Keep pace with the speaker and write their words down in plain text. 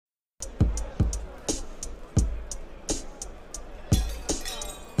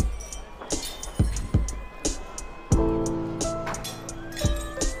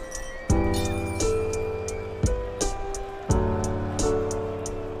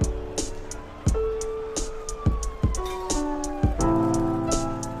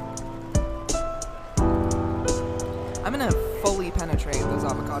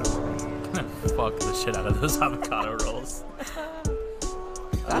fuck the shit out of those avocado rolls.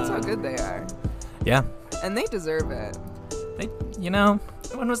 That's how good they are. Yeah. And they deserve it.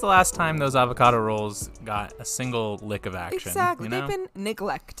 When was the last time those avocado rolls got a single lick of action? Exactly. You know? They've been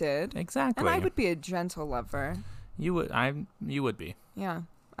neglected. Exactly. And I would be a gentle lover. You would be. Yeah,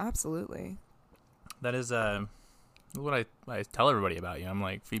 absolutely. That is what I tell everybody about you. I'm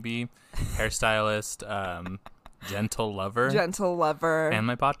like, Phoebe, hairstylist, gentle lover. Gentle lover. And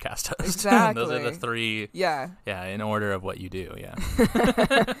my podcast host. Exactly. Those are the three. Yeah. Yeah, in order of what you do, yeah.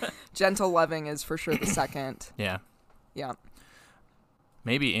 Gentle loving is for sure the second. Yeah. Yeah.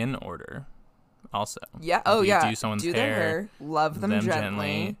 Maybe in order also. Yeah. Oh, you yeah. do someone's their hair. Love them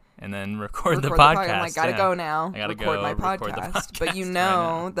gently. And then record the podcast. I'm like, gotta go now. I gotta record my record the podcast. But you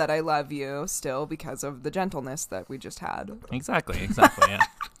know that I love you still because of the gentleness that we just had. Exactly. Yeah.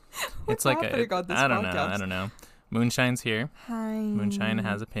 What's it's like happening on this I podcast? don't know. Moonshine's here. Hi. Moonshine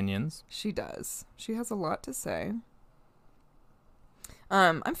has opinions. She does. She has a lot to say.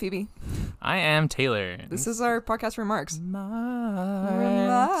 I'm Phoebe. I am Taylor. This is our podcast remarks. Remarks.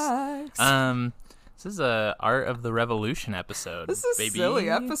 This is a Art of the Revolution episode. This is a baby. silly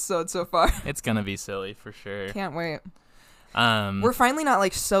episode so far. It's gonna be silly for sure. Can't wait. We're finally not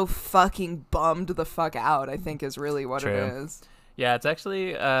like so fucking bummed the fuck out, I think is really what True. it is. Yeah, it's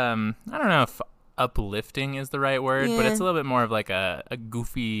actually I don't know if uplifting is the right word, but it's a little bit more of like a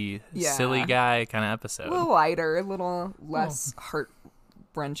goofy, silly guy kind of episode. A little lighter, a little less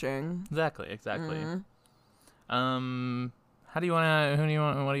heart-wrenching. Exactly. What do you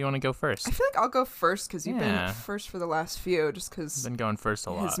want to go first? I feel like I'll go first because you've been first for the last few, just because been going first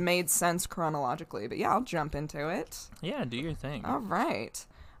a lot. Has made sense chronologically. But yeah, I'll jump into it. Yeah, do your thing. All right.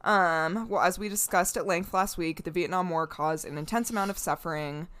 Well, as we discussed at length last week, the Vietnam War caused an intense amount of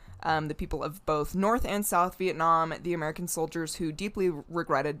suffering. The people of both North and South Vietnam, the American soldiers who deeply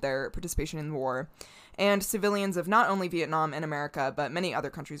regretted their participation in the war, and civilians of not only Vietnam and America, but many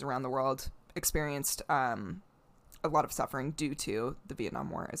other countries around the world experienced a lot of suffering due to the Vietnam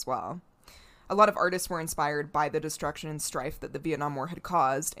War as well. A lot of artists were inspired by the destruction and strife that the Vietnam War had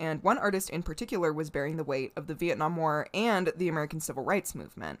caused, and one artist in particular was bearing the weight of the Vietnam War and the American Civil Rights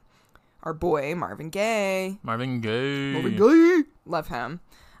Movement. Our boy, Marvin Gaye. Marvin Gaye. Love him.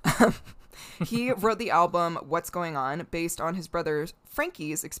 He wrote the album What's Going On based on his brother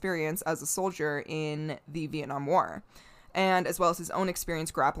Frankie's experience as a soldier in the Vietnam War, and as well as his own experience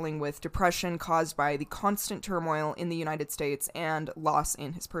grappling with depression caused by the constant turmoil in the United States and loss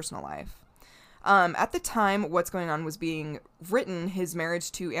in his personal life. At the time What's Going On was being written, his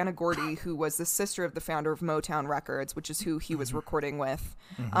marriage to Anna Gordy, who was the sister of the founder of Motown Records, which is who he was recording with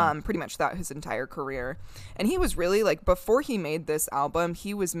pretty much throughout his entire career. And he was really, like, before he made this album,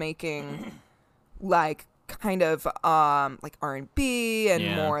 he was making, like, kind of, like, R&B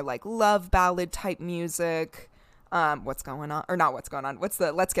and more, like, love ballad type music. What's going on? Or not What's Going On. What's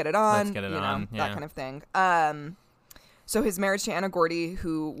the Let's Get It On? Let's Get It On, that kind of thing. So his marriage to Anna Gordy,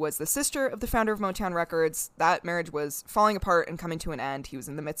 who was the sister of the founder of Motown Records, that marriage was falling apart and coming to an end. He was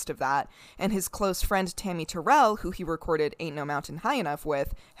in the midst of that. And his close friend Tammy Terrell, who he recorded Ain't No Mountain High Enough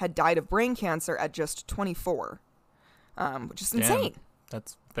with, had died of brain cancer at just 24, which is insane.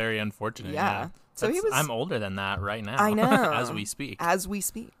 That's very unfortunate. Yeah. So I'm older than that right now. I know. As we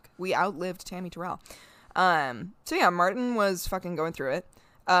speak. We outlived Tammy Terrell. So yeah, Martin was fucking going through it.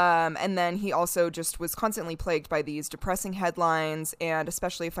 And then he also just was constantly plagued by these depressing headlines and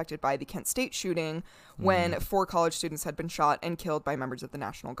especially affected by the Kent State shooting when 4 college students had been shot and killed by members of the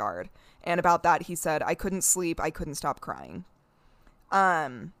National Guard. And about that, he said, I couldn't sleep. I couldn't stop crying.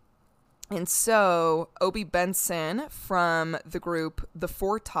 And so Obie Benson from the group The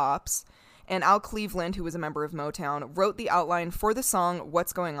Four Tops and Al Cleveland, who was a member of Motown, wrote the outline for the song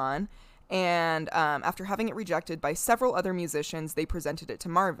What's Going On. And after having it rejected by several other musicians, they presented it to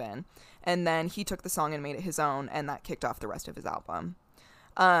Marvin. And then he took the song and made it his own, and that kicked off the rest of his album.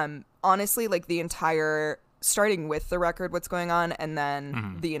 Honestly, like the entire, starting with the record What's Going On, and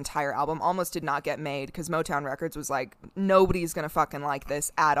then the entire album almost did not get made because Motown Records was like, nobody's going to fucking like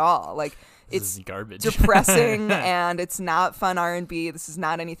this at all. Like, it's garbage. Depressing and it's not fun R&B. This is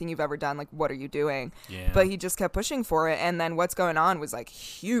not anything you've ever done. Like, what are you doing? Yeah. But he just kept pushing for it. And then What's Going On was like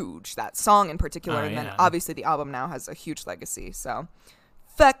huge, that song in particular. And then obviously the album now has a huge legacy. So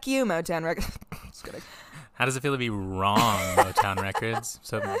fuck you, Motown Records. Just kidding. How does it feel to be wrong, Motown Records?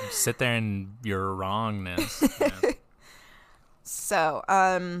 So sit there in your wrongness. Yeah.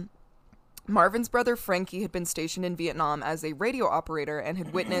 So, Marvin's brother Frankie had been stationed in Vietnam as a radio operator and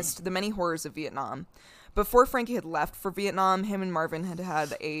had witnessed the many horrors of Vietnam. Before Frankie had left for Vietnam, him and Marvin had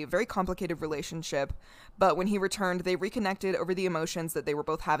had a very complicated relationship, but when he returned, they reconnected over the emotions that they were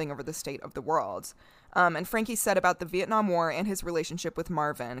both having over the state of the world. And Frankie said about the Vietnam War and his relationship with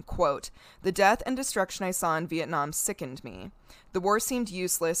Marvin, quote, "The death and destruction I saw in Vietnam sickened me. The war seemed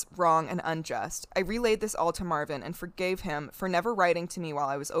useless, wrong, and unjust. I relayed this all to Marvin and forgave him for never writing to me while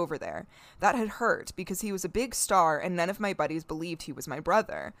I was over there. That had hurt because he was a big star and none of my buddies believed he was my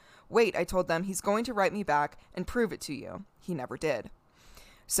brother. Wait, I told them, he's going to write me back and prove it to you. He never did."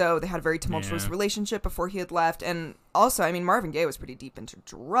 So they had a very tumultuous relationship before he had left. And also, I mean, Marvin Gaye was pretty deep into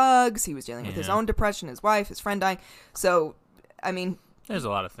drugs. He was dealing with his own depression, his wife, his friend dying. So, I mean... There's a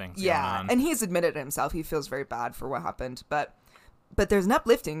lot of things going on. And he's admitted it himself. He feels very bad for what happened. But there's an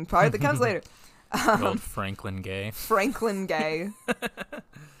uplifting part that comes later. Old Franklin Gaye. Franklin Gaye.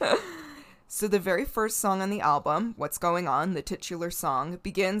 So the very first song on the album, What's Going On, the titular song,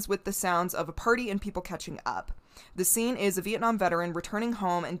 begins with the sounds of a party and people catching up. The scene is a Vietnam veteran returning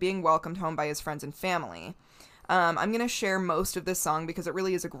home and being welcomed home by his friends and family. I'm going to share most of this song because it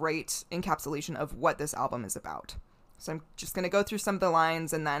really is a great encapsulation of what this album is about. So I'm just going to go through some of the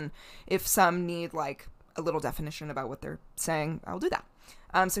lines, and then if some need like a little definition about what they're saying, I'll do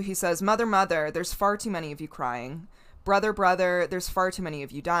that. So he says, "Mother, mother, there's far too many of you crying. Brother, brother, there's far too many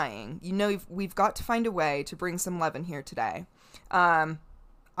of you dying. You know, we've got to find a way to bring some love in here today."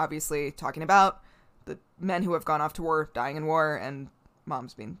 Obviously talking about the men who have gone off to war, dying in war, and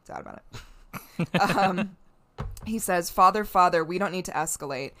mom's being sad about it. He says, "Father, father, we don't need to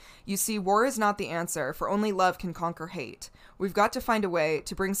escalate. You see, war is not the answer, for only love can conquer hate. We've got to find a way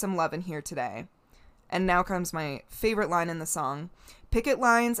to bring some love in here today." And now comes my favorite line in the song. "Picket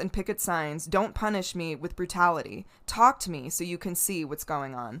lines and picket signs, don't punish me with brutality. Talk to me so you can see what's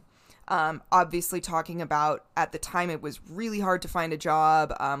going on." Obviously talking about, at the time, it was really hard to find a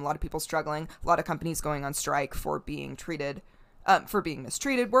job. A lot of people struggling, a lot of companies going on strike for being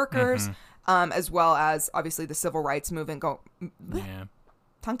mistreated workers, as well as obviously the civil rights movement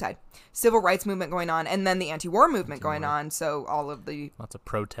tongue-tied. Civil rights movement going on, and then the anti-war movement going on. So all of the lots of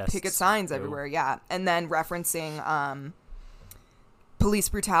protests, picket signs everywhere. Yeah. And then referencing, police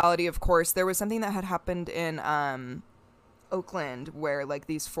brutality. Of course, there was something that had happened in, Oakland where like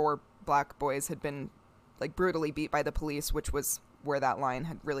these 4 black boys had been like brutally beat by the police, which was where that line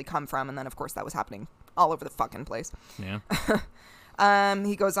had really come from. And then of course that was happening all over the fucking place. Yeah.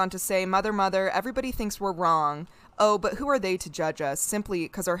 He goes on to say, "Mother, mother, everybody thinks we're wrong. Oh, but who are they to judge us simply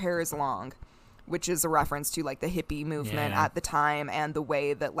because our hair is long?" Which is a reference to like the hippie movement at the time and the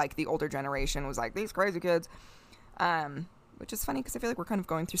way that like the older generation was like, these crazy kids. Which is funny because I feel like we're kind of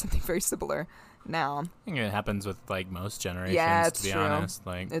going through something very similar now. I think it happens with like most generations, to be honest.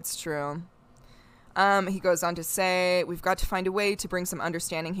 Like, it's true. He goes on to say, "We've got to find a way to bring some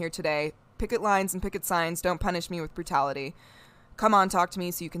understanding here today. Picket lines and picket signs, don't punish me with brutality. Come on, talk to me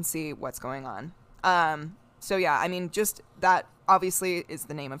so you can see what's going on." So yeah, I mean, just that obviously is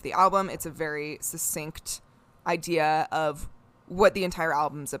the name of the album. It's a very succinct idea of what the entire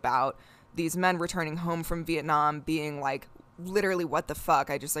album's about. These men returning home from Vietnam being like, literally, what the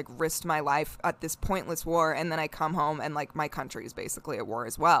fuck? I just like risked my life at this pointless war, and then I come home and like my country is basically at war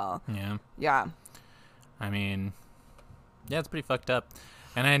as well. Yeah. I mean, yeah, it's pretty fucked up.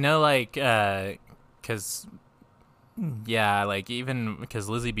 And I know like, cause like even because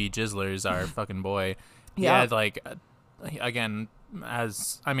Lizzie B. Gizzler's our fucking boy. Yeah. Like, again,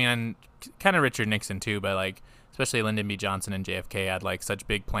 as, I mean, and kind of Richard Nixon too, but like, especially Lyndon B. Johnson and JFK had like such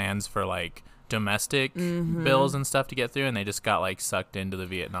big plans for like domestic bills and stuff to get through, and they just got like sucked into the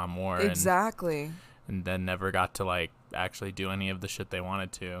Vietnam War. Exactly. And then never got to like actually do any of the shit they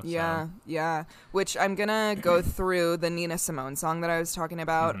wanted to. Yeah. Which I'm gonna go through the Nina Simone song that I was talking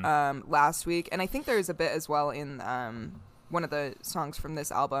about last week, and I think there's a bit as well in one of the songs from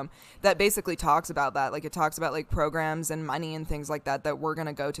this album that basically talks about that. Like, it talks about like programs and money and things like that were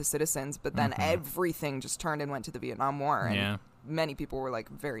gonna go to citizens, but then everything just turned and went to the Vietnam War, and many people were like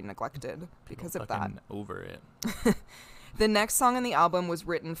very neglected because of that. Over it. The next song on the album was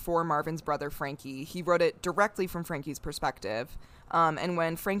written for Marvin's brother Frankie. He wrote it directly from Frankie's perspective. And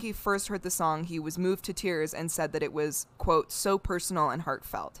when Frankie first heard the song, he was moved to tears and said that it was, quote, "so personal and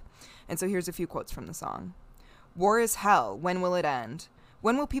heartfelt." And so here's a few quotes from the song. "War is hell. When will it end?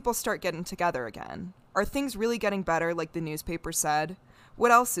 When will people start getting together again? Are things really getting better like the newspaper said?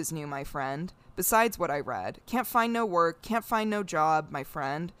 What else is new, my friend? Besides what I read. Can't find no work, can't find no job, my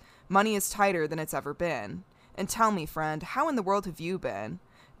friend. Money is tighter than it's ever been. And tell me, friend, how in the world have you been?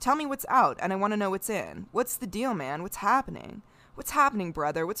 Tell me what's out, and I want to know what's in. What's the deal, man? What's happening? What's happening,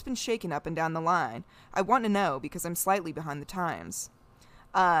 brother? What's been shaking up and down the line? I want to know because I'm slightly behind the times."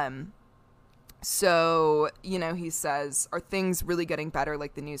 So, he says, are things really getting better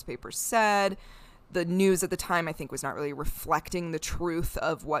like the newspaper said? The news at the time, I think, was not really reflecting the truth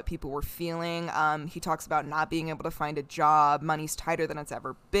of what people were feeling. He talks about not being able to find a job. Money's tighter than it's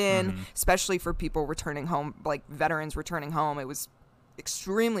ever been, especially for people returning home, like veterans returning home. It was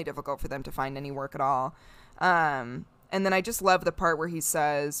extremely difficult for them to find any work at all. And then I just love the part where he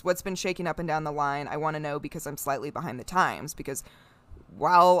says, what's been shaking up and down the line? I want to know because I'm slightly behind the times. Because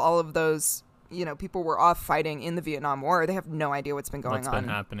while all of those, people were off fighting in the Vietnam War, they have no idea what's been going on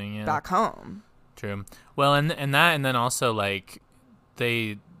happening back home. True. Well, and then also like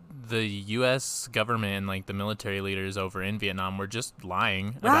the U.S. government and like the military leaders over in Vietnam were just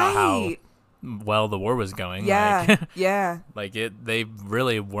lying about how well the war was going. Yeah, like, yeah. Like they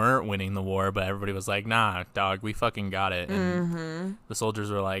really weren't winning the war, but everybody was like, "Nah, dog, we fucking got it." And the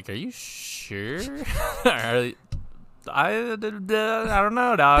soldiers were like, "Are you sure?" I don't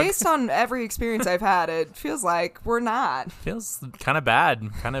know, dog. Based on every experience I've had, it feels like we're not. Feels kind of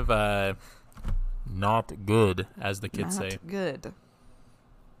bad, kind of not good, as the kids say. Good.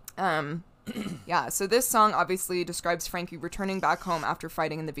 Yeah, so this song obviously describes Frankie returning back home after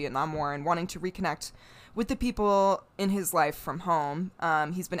fighting in the Vietnam War and wanting to reconnect with the people in his life from home.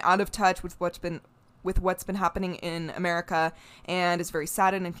 He's been out of touch with what's been happening in America and is very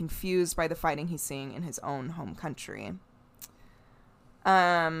saddened and confused by the fighting he's seeing in his own home country.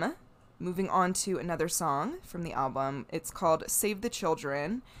 Moving on to another song from the album. It's called Save the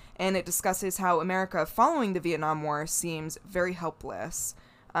Children, and it discusses how America following the Vietnam War seems very helpless.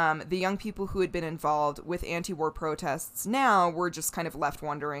 The young people who had been involved with anti-war protests now were just kind of left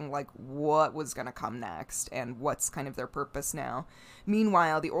wondering, like, what was going to come next and what's kind of their purpose now.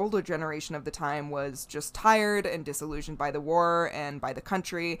 Meanwhile, the older generation of the time was just tired and disillusioned by the war and by the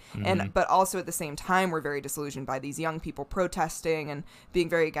country, but also at the same time were very disillusioned by these young people protesting and being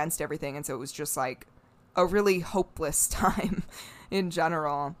very against everything, and so it was just like a really hopeless time in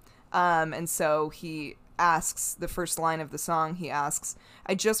general. And so he asks, the first line of the song, he asks,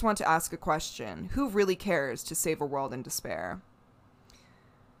 I just want to ask a question. Who really cares to save a world in despair?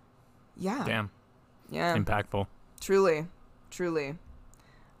 Yeah. Damn. Yeah. Impactful. Truly.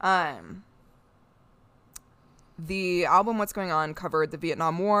 The album What's Going On covered the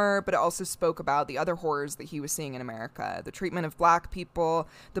Vietnam War, but it also spoke about the other horrors that he was seeing in America. The treatment of black people,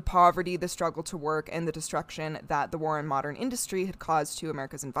 the poverty, the struggle to work, and the destruction that the war and modern industry had caused to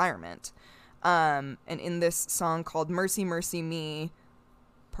America's environment. And in this song called Mercy, Mercy Me,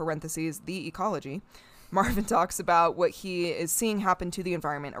 parentheses, the ecology, Marvin talks about what he is seeing happen to the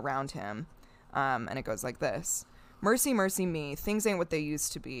environment around him. And it goes like this. Mercy, mercy me, things ain't what they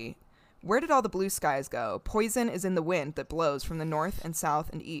used to be. Where did all the blue skies go? Poison is in the wind that blows from the north and south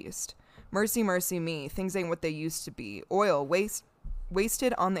and east. Mercy, mercy me, things ain't what they used to be. Oil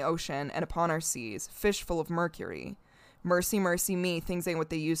wasted on the ocean and upon our seas, fish full of mercury. Mercy, mercy me, things ain't what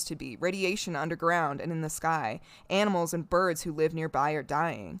they used to be. Radiation underground and in the sky. Animals and birds who live nearby are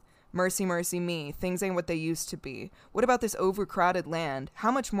dying. Mercy, mercy me, things ain't what they used to be. What about this overcrowded land? How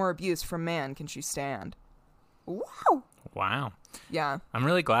much more abuse from man can she stand? Wow. Yeah. I'm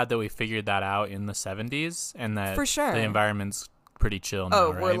really glad that we figured that out in the 70s and that For sure. the environment's pretty chill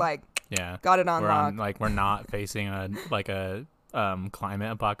now, right? We're like, yeah, got it on lock. We're not facing a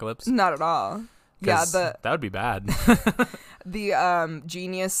climate apocalypse. Not at all. Yeah, that would be bad. The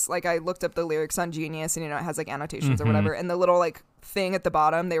Genius, like I looked up the lyrics on Genius and it has like annotations or whatever, and the little like thing at the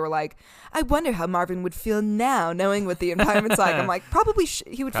bottom, they were like, I wonder how Marvin would feel now knowing what the environment's like. I'm like, probably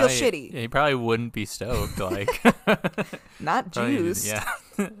he would feel shitty. He probably wouldn't be stoked, like not juiced. Yeah.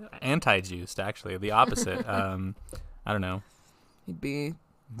 Anti-juiced, actually, the opposite. I don't know. He'd be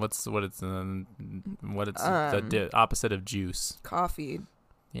the opposite of juice? Coffee.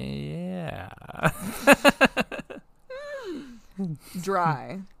 Yeah.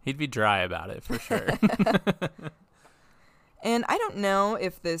 Dry. He'd be dry about it for sure. And I don't know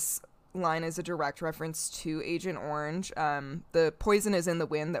if this line is a direct reference to Agent Orange. The poison is in the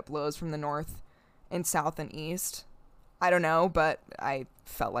wind that blows from the north and south and east. I don't know, but I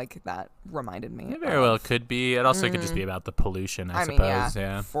felt like that reminded me. It very well could be. It also could just be about the pollution, I suppose.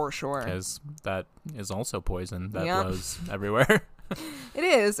 Yeah, for sure. Because that is also poison that blows everywhere. It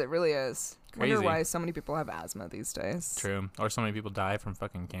is. It really is. Crazy. Wonder why so many people have asthma these days. True. Or so many people die from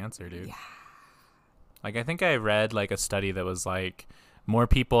fucking cancer, dude. Yeah. Like, I think I read, like, a study that was, like, more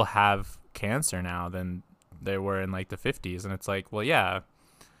people have cancer now than there were in, like, the 50s. And it's like, well, yeah,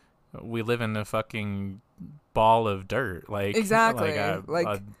 we live in a fucking ball of dirt. Like, exactly. A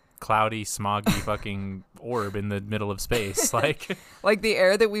cloudy, smoggy fucking orb in the middle of space. Like the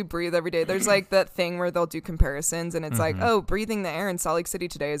air that we breathe every day. There's like that thing where they'll do comparisons, and it's like, Mm-hmm. oh, breathing the air in Salt Lake City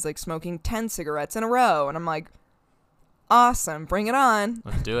today is like smoking 10 cigarettes in a row. And I'm like, awesome, bring it on.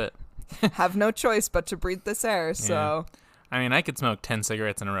 let's do it. Have no choice but to breathe this air. So I mean, I could smoke 10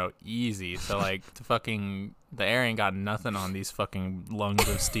 cigarettes in a row easy. So like the air ain't got nothing on these fucking lungs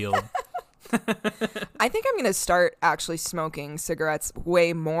of steel. I think I'm gonna start actually smoking cigarettes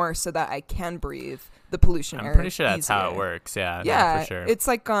way more so that I can breathe the pollution air. I'm pretty sure that's how it easier. works. Yeah, Yeah, no, for sure.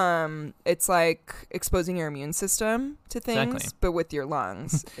 it's like exposing your immune system to things, Exactly. but with your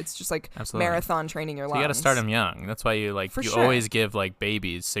lungs. It's just like Absolutely. marathon training your So lungs. you got to start them young. That's why you For you sure. always give like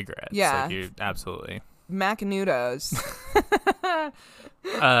babies cigarettes. Yeah. Like, you absolutely. Macanudos.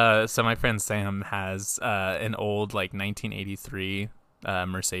 So my friend Sam has an old like 1983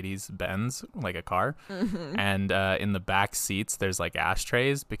 Mercedes Benz, like a car, and in the back seats there's like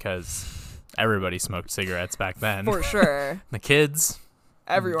ashtrays because everybody smoked cigarettes back then. For sure. The kids,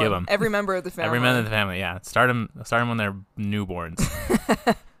 Everyone. give 'em. Every member of the family. every member of the family, yeah, start them when they're newborns.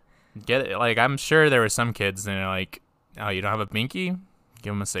 Get it? Like I'm sure there were some kids and they're like, oh, you don't have a binky?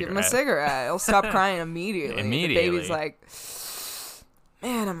 Give them a cigarette. Give him a cigarette. He'll stop crying immediately. Immediately. The baby's like,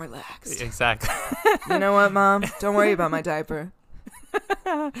 man, I'm relaxed. Exactly. You know what, Mom? Don't worry about my diaper.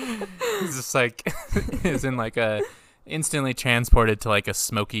 He's just like is in like a instantly transported to like a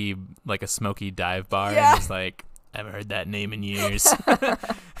smoky dive bar, Yeah. and he's like, I haven't heard that name in years.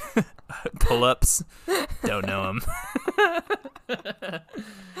 Pull-ups, don't know him.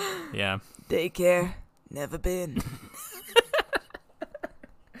 Yeah. Daycare, never been.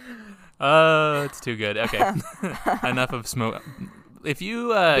 Oh, it's too good. Okay. Enough of smoke. If you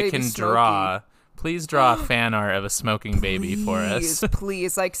Baby can Smokey. draw, please draw fan art of a smoking baby for us.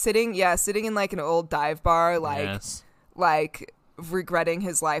 Please, like sitting in like an old dive bar, like Yes. like regretting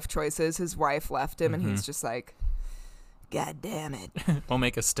his life choices. His wife left him, and Mm-hmm. he's just like, God damn it. We'll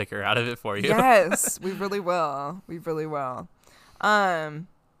make a sticker out of it for you. Yes, we really will. We really will.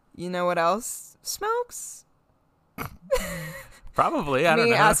 You know what else smokes? Probably. I don't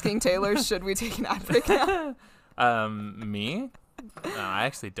Me know. asking Taylor, should we take an ad break now? Me? No, I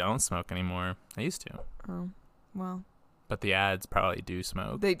actually don't smoke anymore. I used to. Oh, well, But the ads probably do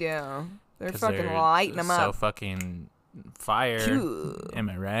smoke. they do. They're 'cause fucking they're lighting them so up. fucking fire. Cool. Am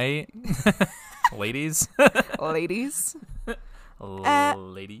I right? Ladies? Ladies.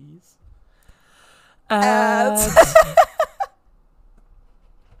 Ladies? Ads.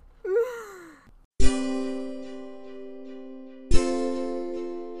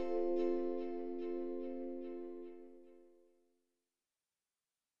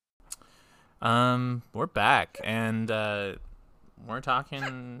 We're back, and we're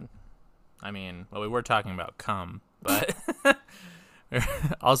talking. I mean, well, we were talking about cum, but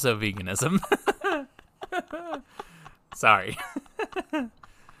also veganism. Sorry.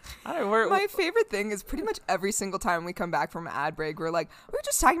 My favorite thing is pretty much every single time we come back from an ad break, we're like, we were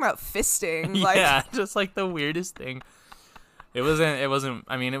just talking about fisting. Like, yeah, just like the weirdest thing. It wasn't,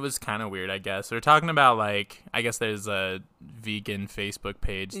 I mean, it was kind of weird, I guess. We're talking about, like, I guess there's a vegan Facebook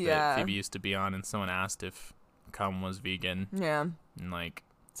page Yeah. that Phoebe used to be on, and someone asked if cum was vegan. yeah, And, like,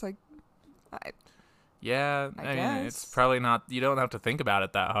 it's like, yeah, I I mean, it's guess. probably not, you don't have to think about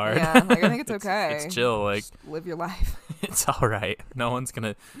it that hard. yeah, like I think it's okay. It's chill, like, Just live your life. it's all right.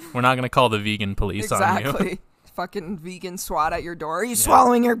 We're not gonna call the vegan police on you. Exactly. Fucking vegan SWAT at your door. Are you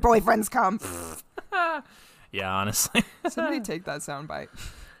swallowing your boyfriend's cum? Yeah, honestly. Somebody take that soundbite.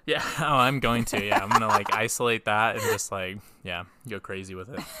 Yeah, oh, I'm going to. Yeah, I'm gonna like isolate that and just like, yeah, go crazy with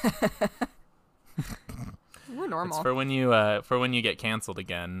it. We're normal. It's for when you get canceled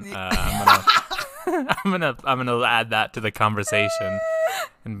again. I'm gonna add that to the conversation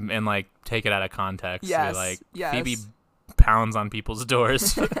and like take it out of context. Yes, So, like yes. Phoebe pounds on people's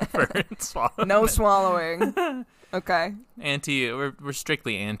doors for swallowing. No it. swallowing. Okay. We're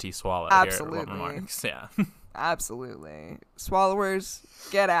strictly anti-swallow Absolutely. here at What Remarks. Yeah. Absolutely. Swallowers,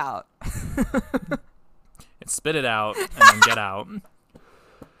 get out. Spit it out and then get out.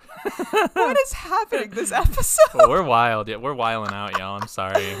 What is happening this episode? Well, we're wild. Yeah, we're wilding out, y'all. I'm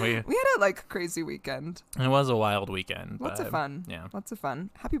sorry. We had a like crazy weekend. It was a wild weekend. Lots of but, fun. Yeah. Lots of fun.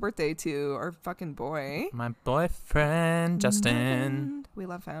 Happy birthday to our fucking boy. My boyfriend, Justin. We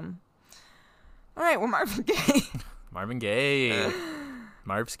love him. All right, well, Marvin Gaye. Marvin Gaye.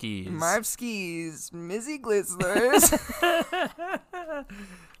 Marv Skis. Marv Skis. Mizzy Glizzlers.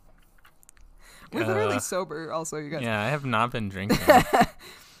 We're literally sober also, you guys. Yeah, I have not been drinking.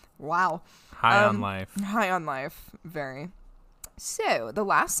 Wow. High on life. High on life. Very. So, the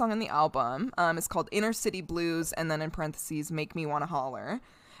last song on the album is called Inner City Blues, and then in parentheses, Make Me Wanna Holler.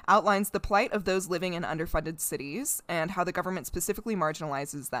 outlines the plight of those living in underfunded cities and how the government specifically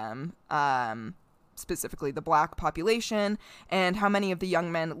marginalizes them, specifically the black population, and how many of the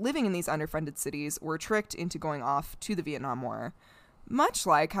young men living in these underfunded cities were tricked into going off to the Vietnam War. Much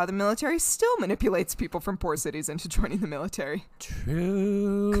like how the military still manipulates people from poor cities into joining the military.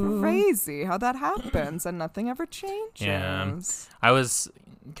 True. Crazy how that happens and nothing ever changes. Yeah. I was,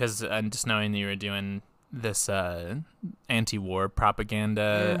 because just knowing that you were doing this anti-war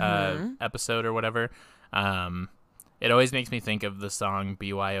propaganda episode or whatever, it always makes me think of the song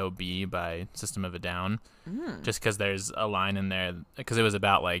BYOB by System of a Down, just because there's a line in there, because it was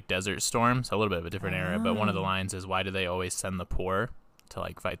about like Desert Storm, so a little bit of a different era, but one of the lines is, why do they always send the poor to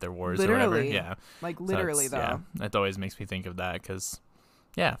like fight their wars or whatever? Yeah, like literally though. Yeah, that always makes me think of that, because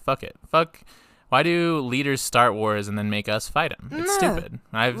fuck it, why do leaders start wars and then make us fight them? It's stupid.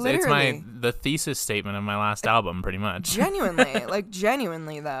 It's the thesis statement of my last album, pretty much.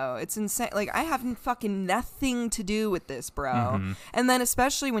 Genuinely though, it's insane. Like, I have fucking nothing to do with this, bro. And then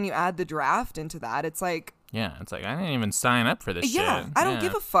especially when you add the draft into that, it's like, yeah, it's like, I didn't even sign up for this shit. I don't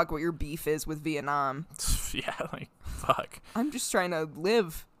give a fuck what your beef is with Vietnam. Yeah, like, fuck. I'm just trying to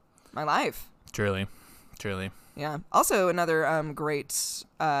live my life. Truly. Yeah. Also, another great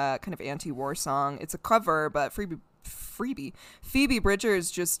kind of anti-war song. It's a cover, but Phoebe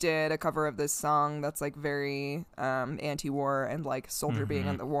Bridgers just did a cover of this song that's like very anti-war and like soldier being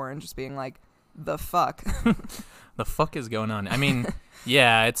in the war and just being like, the fuck. The fuck is going on? I mean,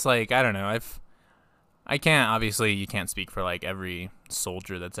 yeah, it's like, I don't know. I can't, obviously you can't speak for like every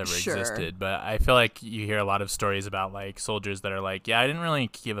soldier that's ever existed, but I feel like you hear a lot of stories about like soldiers that are like, yeah, I didn't really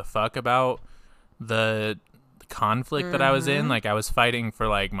give a fuck about the conflict that I was in. Like, I was fighting for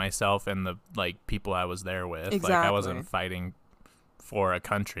like myself and the like people I was there with. Exactly. Like, I wasn't fighting for a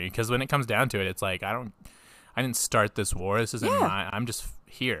country, because when it comes down to it, it's like, I didn't start this war. This isn't I'm just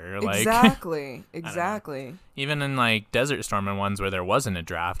here. Like, exactly. Even in like Desert Storm and ones where there wasn't a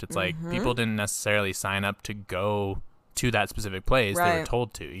draft, it's like people didn't necessarily sign up to go to that specific place. They were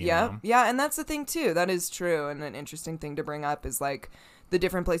told to. You know? Yeah, and that's the thing too. That is true, and an interesting thing to bring up is like the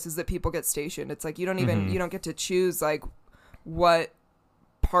different places that people get stationed. It's like you don't even you don't get to choose like what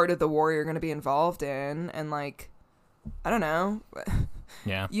part of the war you're going to be involved in, and like, I don't know.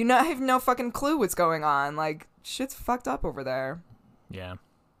 Yeah. I have no fucking clue what's going on. Like, shit's fucked up over there. Yeah.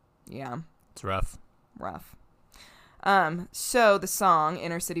 Yeah. It's rough. So the song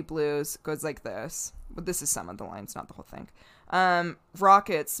Inner City Blues goes like this. But this is some of the lines, not the whole thing.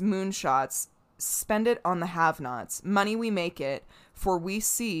 Rockets, moonshots, spend it on the have-nots. Money we make it, for we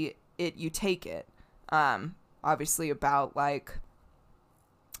see it, you take it. Obviously about like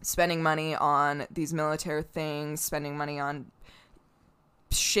spending money on these military things, spending money on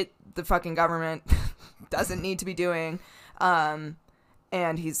shit the fucking government doesn't need to be doing. And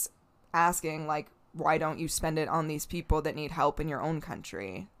he's asking, like, why don't you spend it on these people that need help in your own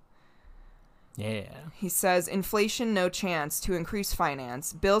country? Yeah. He says, inflation, no chance to increase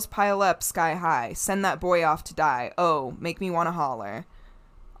finance. Bills pile up sky high. Send that boy off to die. Oh, make me want to holler.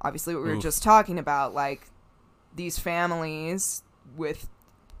 Obviously what we were just talking about, like, these families with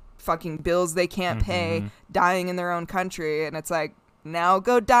fucking bills they can't pay, dying in their own country. And it's like, now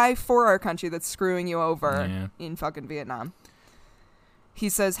go die for our country that's screwing you over in fucking Vietnam. He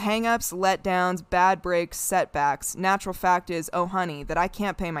says, hang-ups, letdowns, bad breaks, setbacks. Natural fact is, oh, honey, that I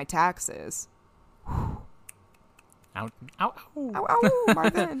can't pay my taxes. Ow, ow, ow. Ow, ow,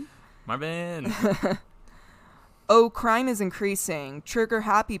 Marvin. Oh, crime is increasing.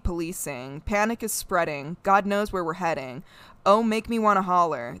 Trigger-happy policing. Panic is spreading. God knows where we're heading. Oh, make me want to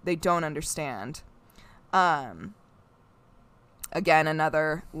holler. They don't understand. Again,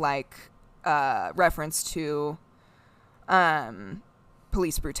 another, like, reference to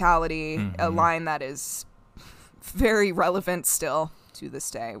police brutality, a line that is very relevant still to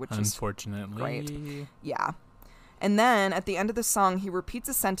this day, which unfortunately is great. Yeah. And then at the end of the song, he repeats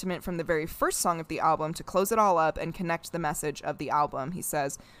a sentiment from the very first song of the album to close it all up and connect the message of the album. He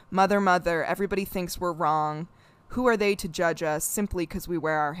says, Mother, mother, everybody thinks we're wrong. Who are they to judge us simply because we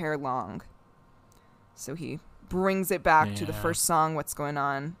wear our hair long? So he brings it back to the first song, What's Going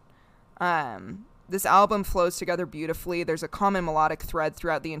On. This album flows together beautifully. There's a common melodic thread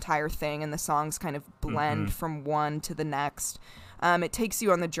throughout the entire thing, and the songs kind of blend from one to the next. It takes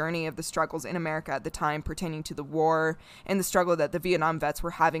you on the journey of the struggles in America at the time pertaining to the war and the struggle that the Vietnam vets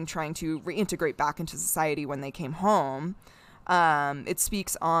were having trying to reintegrate back into society when they came home. It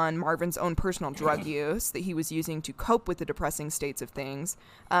speaks on Marvin's own personal drug use that he was using to cope with the depressing states of things,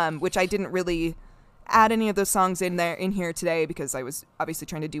 which I didn't really add any of those songs in here today because I was obviously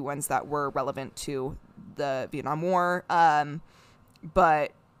trying to do ones that were relevant to the Vietnam War.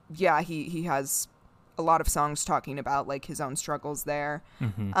 But yeah, he has a lot of songs talking about like his own struggles there.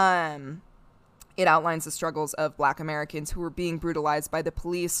 It outlines the struggles of Black Americans who were being brutalized by the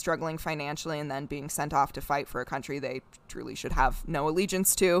police, struggling financially, and then being sent off to fight for a country they truly should have no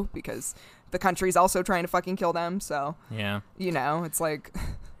allegiance to, because the country's also trying to fucking kill them. So, yeah, you know, it's like...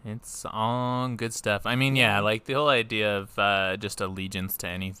 It's all good stuff. I mean, yeah, like the whole idea of just allegiance to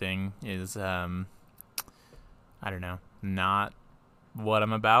anything is, I don't know, not what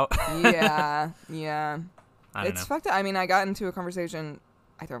I'm about. Yeah. It's fucked up. I mean, I got into a conversation...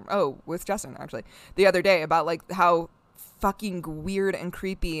 with Justin, actually, the other day about, like, how fucking weird and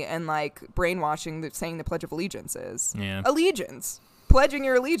creepy and, like, brainwashing that saying the Pledge of Allegiance is. Yeah. Allegiance. Pledging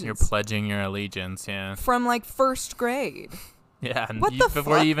your allegiance. You're pledging your allegiance, yeah. From, like, first grade. Yeah, and what the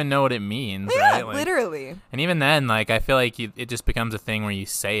before fuck? you even know what it means, yeah, right? Like, literally. And even then, like, I feel like it just becomes a thing where you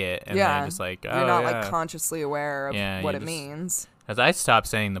say it, and they're just like, oh, you're not, yeah. like, consciously aware of what it means. Because I stopped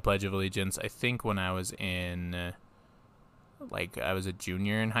saying the Pledge of Allegiance, I think, when I was in... like I was a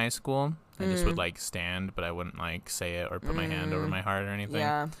junior in high school. I just would like stand, but I wouldn't like say it or put my hand over my heart or anything.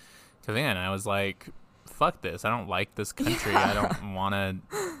 Yeah. Because again, I was like, fuck this. I don't like this country. Yeah. I don't want to.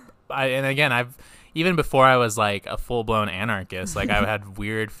 And again, I've even before I was like a full blown anarchist, like I had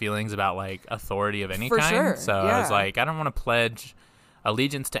weird feelings about like authority of any For kind. sure. So yeah. I was like, I don't want to pledge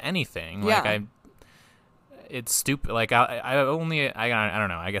allegiance to anything. Yeah. Like it's stupid. Like I don't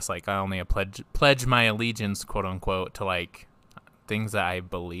know. I guess like I only pledge my allegiance, quote unquote, to like things that I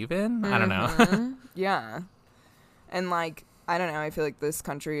believe in. I don't know. Yeah. And like, I don't know, I feel like this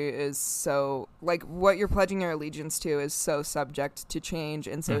country is so like what you're pledging your allegiance to is so subject to change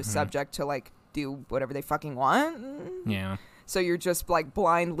and so subject to like do whatever they fucking want. Yeah. So you're just like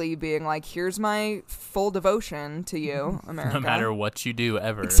blindly being like, here's my full devotion to you, America. No matter what you do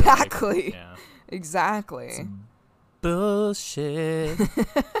ever. Exactly. Like, yeah. Exactly. It's bullshit.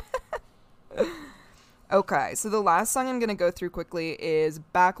 Okay, so the last song I'm going to go through quickly is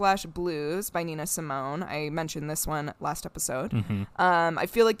Backlash Blues by Nina Simone. I mentioned this one last episode. I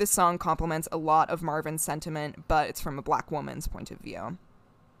feel like this song complements a lot of Marvin's sentiment, but it's from a Black woman's point of view.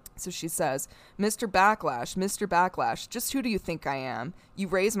 So she says, Mr. Backlash, just who do you think I am? You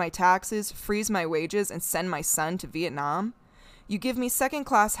raise my taxes, freeze my wages, and send my son to Vietnam? You give me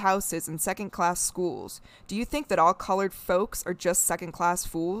second-class houses and second-class schools. Do you think that all colored folks are just second-class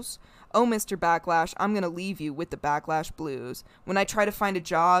fools? Oh, Mr. Backlash, I'm going to leave you with the backlash blues. When I try to find a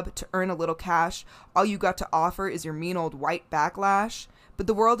job to earn a little cash, all you got to offer is your mean old white backlash. But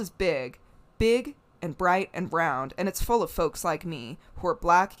the world is big and bright and round, and it's full of folks like me, who are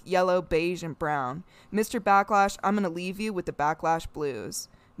black, yellow, beige, and brown. Mr. Backlash, I'm going to leave you with the backlash blues.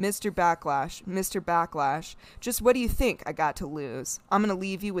 Mr. Backlash, just what do you think I got to lose? I'm going to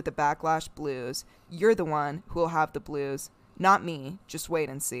leave you with the backlash blues. You're the one who'll have the blues. Not me, just wait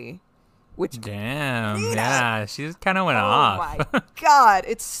and see. Which, damn, yeah, she kind of went off. Oh my god,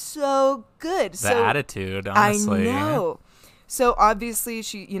 it's so good. The attitude, honestly. I know. So obviously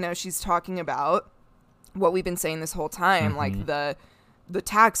she's talking about what we've been saying this whole time, like the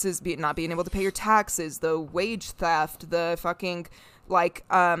taxes, not being able to pay your taxes, the wage theft, the fucking like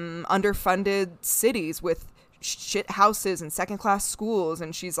underfunded cities with shit houses and second class schools.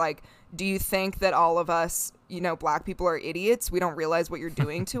 And she's like, do you think that all of us, black people are idiots? We don't realize what you're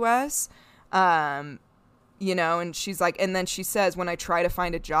doing to us. And she's like, and then she says, when I try to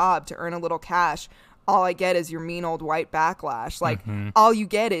find a job to earn a little cash, all I get is your mean old white backlash. Like, all you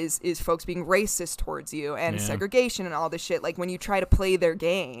get is folks being racist towards you and segregation and all this shit. Like, when you try to play their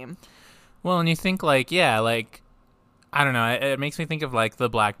game. Well, and you think, like, yeah, like, I don't know. It makes me think of, like, the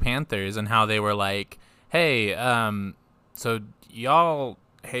Black Panthers and how they were like, hey, so y'all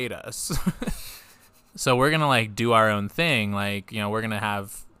hate us. So we're going to, like, do our own thing. Like, we're going to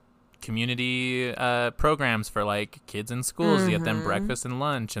have community programs for, like, kids in schools to get them breakfast and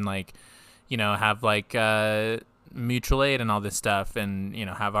lunch and, like, have like mutual aid and all this stuff and,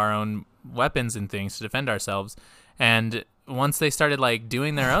 have our own weapons and things to defend ourselves. And once they started like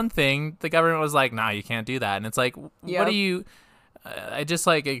doing their own thing, the government was like, nah, you can't do that. And it's like, what do you, it just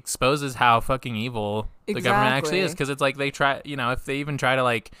like exposes how fucking evil the government actually is. Cause it's like they try, if they even try to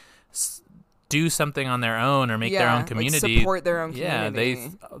like do something on their own or make their own community, like support their own community.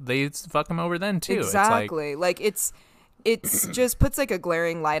 Yeah, they fuck them over then too. Exactly. It's just puts like a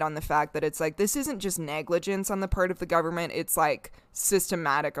glaring light on the fact that it's like this isn't just negligence on the part of the government, it's like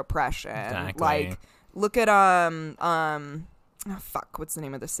systematic oppression. Exactly. Like look at what's the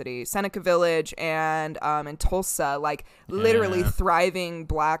name of the city? Seneca Village and in Tulsa, like literally thriving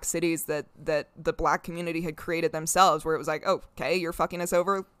black cities that the black community had created themselves, where it was like, oh, okay, you're fucking us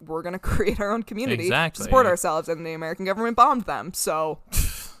over, we're gonna create our own community to support ourselves, and the American government bombed them. So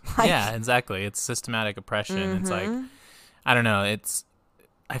Yeah, exactly. It's systematic oppression. It's like, I don't know.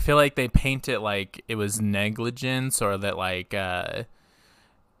 I feel like they paint it like it was negligence, or that like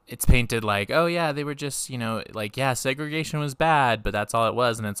it's painted like, oh yeah, they were just, like, yeah, segregation was bad, but that's all it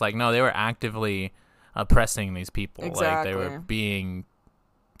was. And it's like, no, they were actively oppressing these people. Exactly. Like, they were being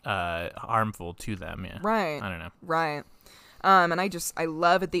harmful to them. Yeah. Right. I don't know. Right. And I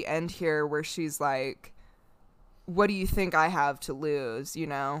love at the end here where she's like, what do you think I have to lose?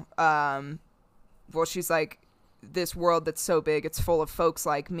 Well, she's like, this world that's so big, it's full of folks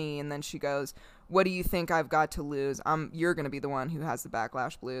like me. And then she goes, what do you think I've got to lose? You're going to be the one who has the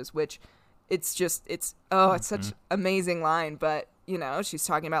backlash blues, which it's such amazing line. But, she's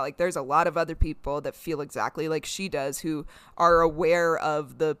talking about like, there's a lot of other people that feel exactly like she does, who are aware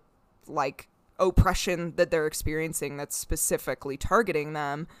of the like oppression that they're experiencing that's specifically targeting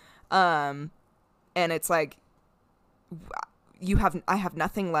them. And it's like, I have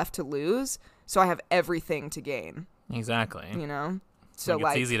nothing left to lose, so I have everything to gain. Exactly. So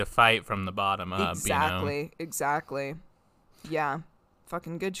it's easy to fight from the bottom up. Exactly. Yeah.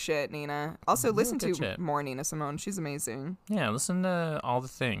 Fucking good shit, Nina. Also, listen to shit. more Nina Simone. She's amazing. Yeah, listen to all the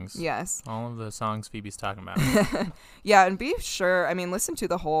things. Yes. All of the songs Phoebe's talking about. Yeah, and be sure, listen to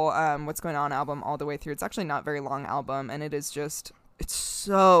the whole What's Going On album all the way through. It's actually not a very long album, and it is just, it's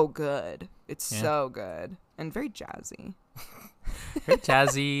so good. It's so good. And very jazzy. Very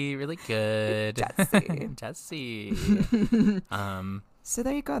jazzy, really good. Jazzy. Jazzy. So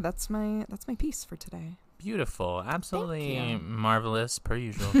there you go. That's my piece for today. Beautiful. Absolutely marvelous, per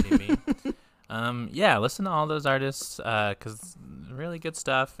usual, Phoebe. Yeah, listen to all those artists, because really good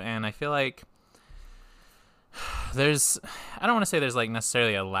stuff. And I feel like I don't want to say there's like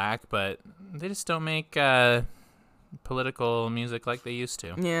necessarily a lack, but they just don't make political music like they used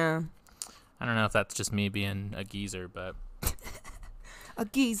to. Yeah. I don't know if that's just me being a geezer, but... A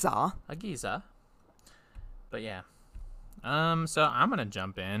geezer. But yeah. So I'm going to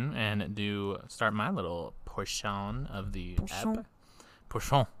jump in and start my little portion of the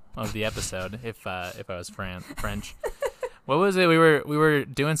episode, if I was French. What was it? We were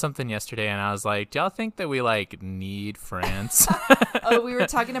doing something yesterday, and I was like, do y'all think that we like need France? Oh, we were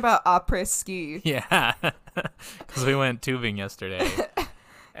talking about après ski. Yeah. Because we went tubing yesterday.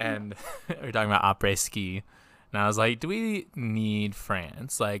 And we were talking about après ski. And I was like, do we need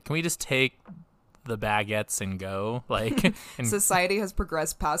France? Like, can we just take the baguettes and go? Like, society has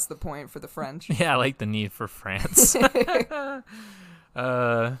progressed past the point for the French. Yeah, like the need for France. We'll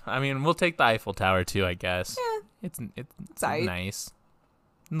take the Eiffel Tower too, I guess. Yeah. It's nice.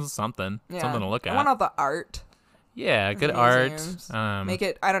 It's something to look at. I want all the art. Yeah, good art. Make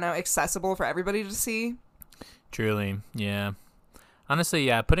it, I don't know, accessible for everybody to see. Truly, yeah. Honestly,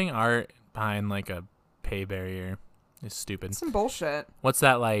 yeah, putting art behind like a pay barrier is stupid. It's some bullshit. What's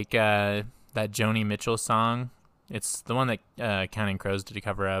that like? That Joni Mitchell song? It's the one that Counting Crows did a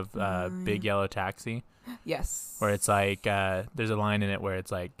cover of, Big Yellow Taxi. Yes. Where it's like, there's a line in it where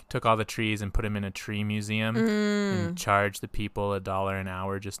it's like, took all the trees and put them in a tree museum and charged the people $1 an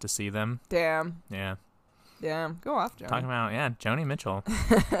hour just to see them. Damn. Yeah. Damn. Go off, Joni. Talking about, Joni Mitchell.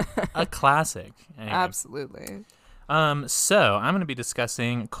 A classic. Anyway. Absolutely. So I'm going to be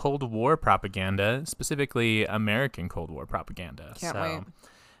discussing Cold War propaganda, specifically American Cold War propaganda. Can't wait.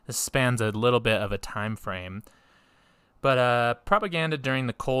 This spans a little bit of a time frame. But propaganda during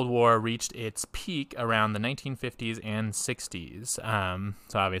the Cold War reached its peak around the 1950s and 60s.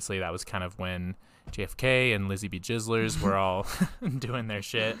 So obviously that was kind of when JFK and Lizzie B. Jizzlers were all doing their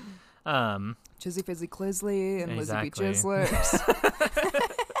shit. Jizzy Fizzy Clisley and exactly. Lizzie B. Jizzlers.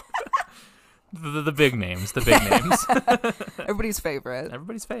 The big names. Everybody's favorite.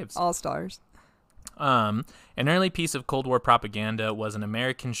 Everybody's faves. All stars. An early piece of Cold War propaganda was an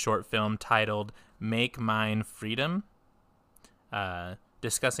American short film titled Make Mine Freedom,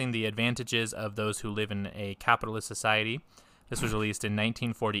 discussing the advantages of those who live in a capitalist society. This was released in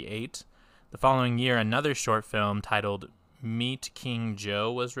 1948. The following year, another short film titled Meet King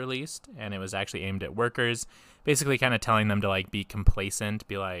Joe was released, and it was actually aimed at workers, basically kind of telling them to like be complacent,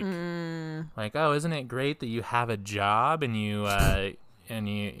 be like, oh, isn't it great that you have a job and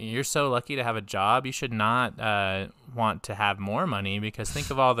you're so lucky to have a job. You should not want to have more money, because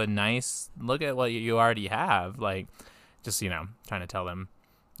think of all the look at what you already have. Like, just, trying to tell them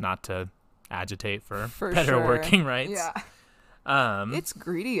not to agitate for better working rights. Yeah. It's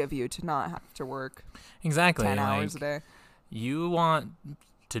greedy of you to not have to work exactly 10 hours a day. You want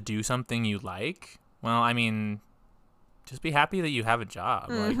to do something you like. Well, just be happy that you have a job.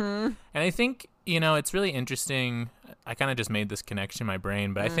 Like, and I think, it's really interesting. I kind of just made this connection in my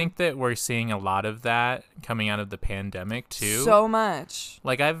brain, but I think that we're seeing a lot of that coming out of the pandemic too. So much.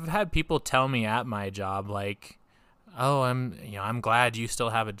 Like, I've had people tell me at my job, like, oh, I'm glad you still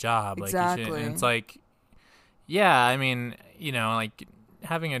have a job. Exactly. Like, and it's like, yeah, I mean, like,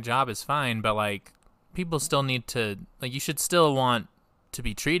 having a job is fine, but like, people still need to, like, you should still want to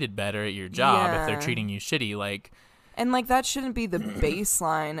be treated better at your job if they're treating you shitty. Like, and like, that shouldn't be the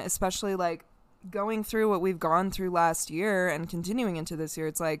baseline, especially like going through what we've gone through last year and continuing into this year.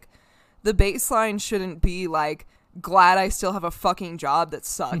 It's like, the baseline shouldn't be like, glad I still have a fucking job that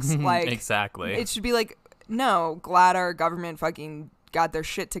sucks. Like, exactly. It should be like, no, glad our government fucking got their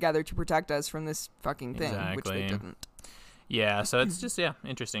shit together to protect us from this fucking thing, which they didn't. Yeah, so it's just,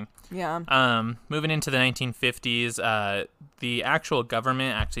 interesting. Yeah. Moving into the 1950s, the actual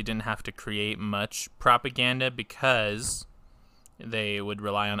government actually didn't have to create much propaganda because they would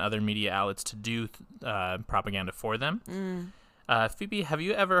rely on other media outlets to do propaganda for them. Phoebe, have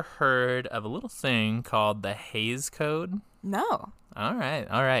you ever heard of a little thing called the Hays Code? No. All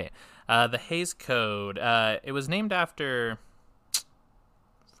right. The Hays Code, it was named after...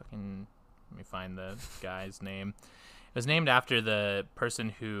 let me find the guy's name. It was named after the person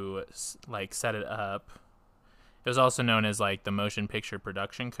who, like, set it up. It was also known as, like, the Motion Picture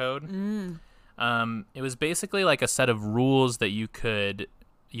Production Code. It was basically, like, a set of rules that you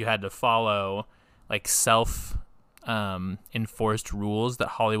had to follow, like, enforced rules that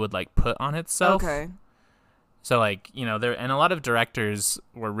Hollywood, like, put on itself. Okay. So, like, and a lot of directors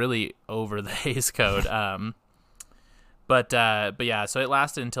were really over the Hays Code. But yeah, so it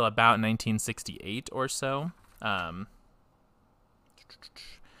lasted until about 1968 or so.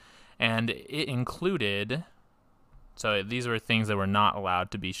 And it included, so these were things that were not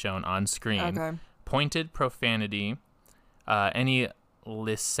allowed to be shown on screen. Okay. Pointed profanity, any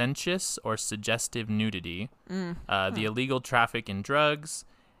licentious or suggestive nudity, the illegal traffic in drugs,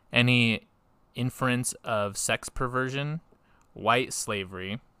 any inference of sex perversion, white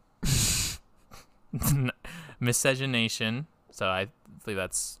slavery, miscegenation, so I believe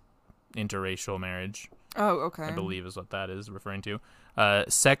that's interracial marriage. Oh, okay. I believe is what that is referring to.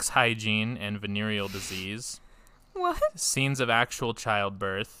 Sex hygiene and venereal disease. What? Scenes of actual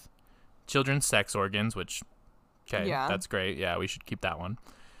childbirth. Children's sex organs, which, okay, Yeah. That's great. Yeah, we should keep that one.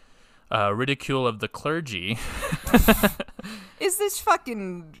 Ridicule of the clergy. Is this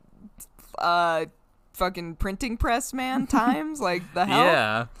fucking printing press man times? Like, the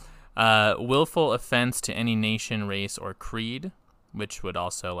hell? Yeah. Willful offense to any nation, race, or creed, which would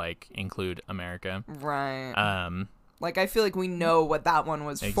also, like, include America. Right. Like, I feel like we know what that one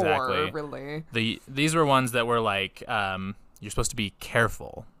was for, really. These were ones that were, like, you're supposed to be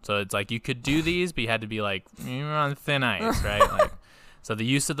careful. So it's like you could do these, but you had to be, like, you're on thin ice, right? Like, so the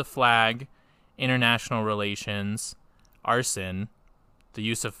use of the flag, international relations, arson, the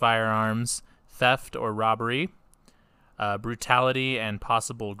use of firearms, theft or robbery, brutality and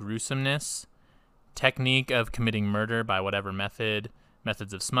possible gruesomeness, technique of committing murder by whatever method,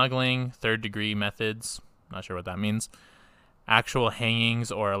 methods of smuggling, third-degree methods, not sure what that means, actual hangings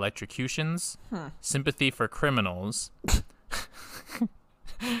or electrocutions, sympathy for criminals,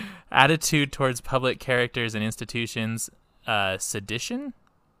 attitude towards public characters and institutions, sedition?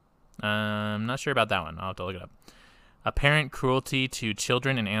 I'm not sure about that one. I'll have to look it up. Apparent cruelty to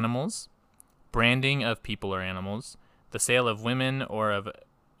children and animals, branding of people or animals, the sale of women or of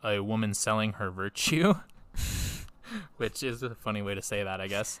a woman selling her virtue, which is a funny way to say that, I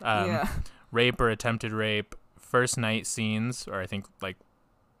guess. Yeah. Rape or attempted rape, first night scenes, or I think like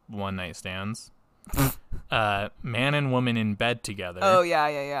one night stands, man and woman in bed together. Oh,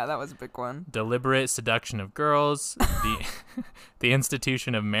 yeah. That was a big one. Deliberate seduction of girls, the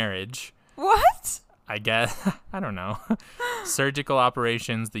institution of marriage. What? I guess, I don't know. Surgical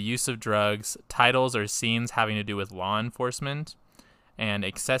operations, the use of drugs, titles or scenes having to do with law enforcement, and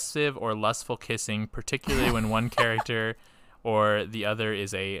excessive or lustful kissing, particularly when one character or the other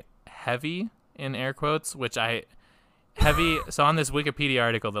is a heavy, in air quotes, which heavy, so on this Wikipedia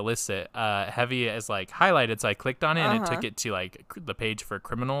article that lists it, heavy is like highlighted, so I clicked on it and it took it to like the page for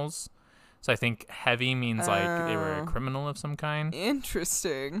criminals. So I think heavy means like they were a criminal of some kind.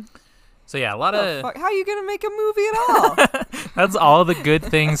 Interesting. So yeah, a lot of... How are you going to make a movie at all? That's all the good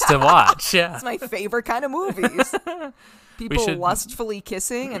things to watch. Yeah. It's my favorite kind of movies. People lustfully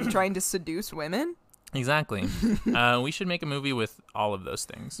kissing and trying to seduce women. Exactly. We should make a movie with all of those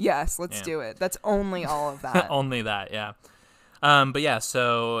things. Yes, let's do it. That's only all of that. Only that, yeah. But yeah,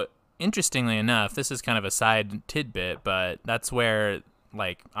 so interestingly enough, this is kind of a side tidbit, but that's where,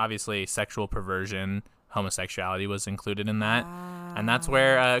 like, obviously sexual perversion, homosexuality was included in that. And that's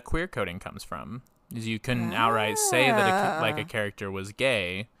where queer coding comes from. Is you couldn't outright say that a character was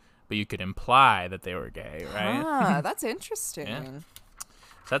gay, but you could imply that they were gay, right? That's interesting. Yeah.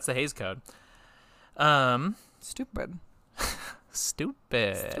 So that's the Hays Code. Stupid.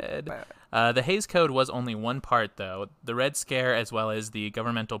 The Hays Code was only one part, though. The Red Scare, as well as the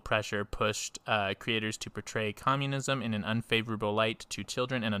governmental pressure, pushed creators to portray communism in an unfavorable light to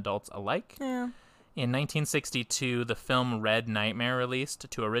children and adults alike. Yeah. In 1962, the film Red Nightmare released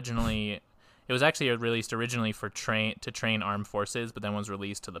to originally... It was actually released originally for to train armed forces, but then was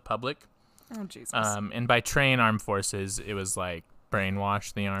released to the public. Oh, Jesus. And by train armed forces, it was like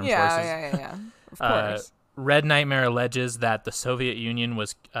brainwash the armed forces. Yeah. Of course. Red Nightmare alleges that the Soviet Union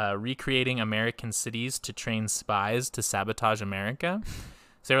was recreating American cities to train spies to sabotage America.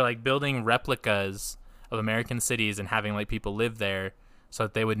 So they were like building replicas of American cities and having like people live there so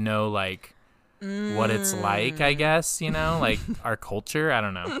that they would know like what it's like, I guess, you know, like our culture. I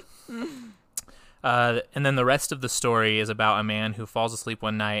don't know. And then the rest of the story is about a man who falls asleep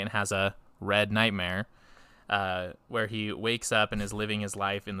one night and has a red nightmare where he wakes up and is living his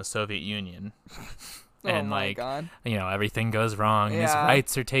life in the Soviet Union. And, oh my like, God. You know, everything goes wrong. And his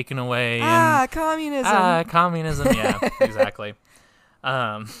rights are taken away. Communism. Communism. Yeah, exactly.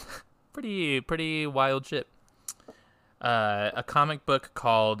 Pretty wild shit. A comic book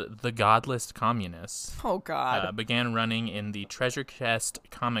called The Godless Communists Oh, God. began running in the Treasure Chest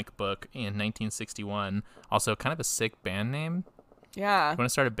comic book in 1961. Also, kind of a sick band name. Yeah. You want to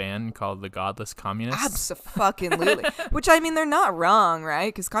start a band called The Godless Communists? Abso-fucking-lutely. Which, I mean, they're not wrong,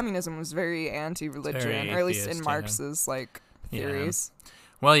 right? Because communism was very anti-religion, Very or at least in atheist, Marx's, like, theories. Yeah.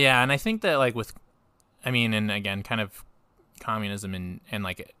 Well, yeah, and I think that, like, and again, kind of communism and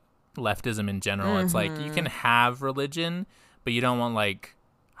like, leftism in general, it's like, you can have religion, but you don't want, like,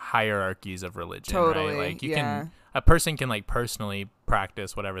 hierarchies of religion, Totally, right? Like, a person can, like, personally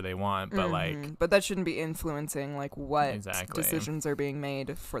practice whatever they want, but, like... But that shouldn't be influencing, like, what Exactly. decisions are being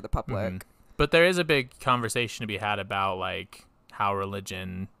made for the public. But there is a big conversation to be had about, like, how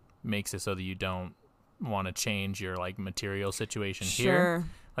religion makes it so that you don't want to change your, like, material situation here.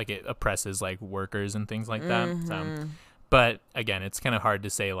 Like, it oppresses, like, workers and things like that. So, but, again, it's kind of hard to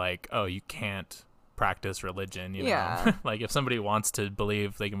say, like, oh, you can't practice religion, you know? Like, if somebody wants to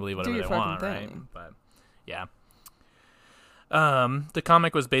believe, they can believe whatever they want, right? But, yeah. The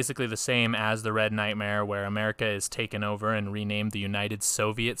comic was basically the same as the Red Nightmare, where America is taken over and renamed the United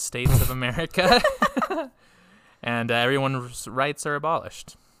Soviet States of America. And everyone's rights are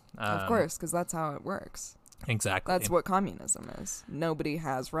abolished. Of course, because that's how it works. Exactly. That's what communism is. Nobody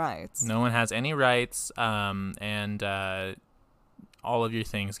has rights. No one has any rights, and all of your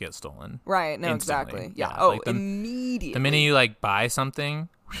things get stolen. Right, no, instantly. exactly. Yeah, like immediately. The minute you, like, buy something...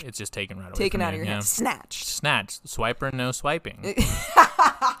 It's just taken right away. Taken out of your hand. Snatched. Swiper, no swiping.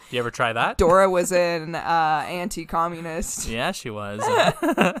 You ever try that? Dora was an anti-communist. Yeah, she was.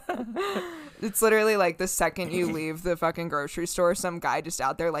 It's literally like the second you leave the fucking grocery store, some guy just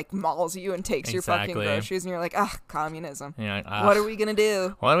out there like mauls you and takes your fucking groceries, and you're like, communism. You're like, what are we gonna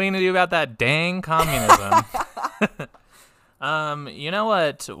do? What are we gonna do about that dang communism? You know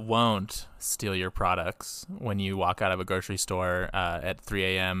what won't steal your products when you walk out of a grocery store at 3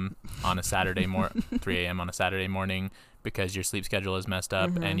 a.m. on a Saturday 3 a.m. on a Saturday morning because your sleep schedule is messed up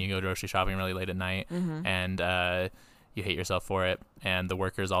and you go grocery shopping really late at night and you hate yourself for it, and the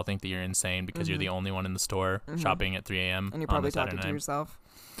workers all think that you're insane because you're the only one in the store shopping at 3 a.m. And you're probably talking to yourself.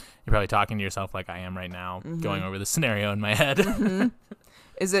 You're probably talking to yourself like I am right now, going over the scenario in my head.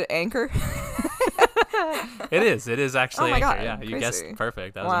 Is it Anchor? It is actually. Oh my God, Anchor. Yeah, crazy. You guessed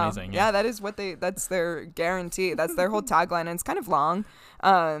perfect. That was amazing. Yeah, that is that's their guarantee. That's their whole tagline, and it's kind of long.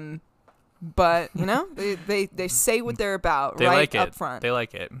 But you know, they say what they're about right up front. They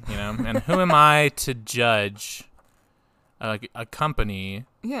like it, you know. And who am I to judge a company?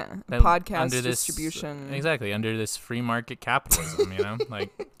 Yeah, podcast distribution. Exactly, under this free market capitalism, you know,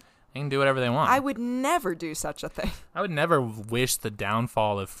 like they can do whatever they want. I would never do such a thing. I would never wish the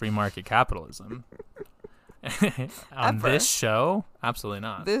downfall of free market capitalism. On this show, absolutely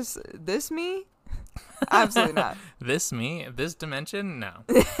not. This me, absolutely not. This dimension, no.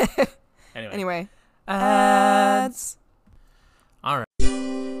 Anyway, ads. All right.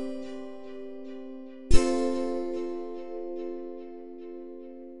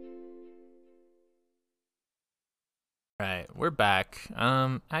 All right, we're back.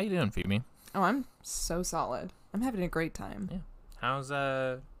 How you doing, Phoebe? Oh, I'm so solid. I'm having a great time. Yeah. How's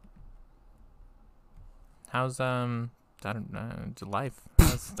I don't know, life?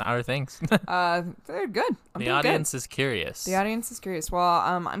 How are things? They're good. The audience is curious. The audience is curious. Well,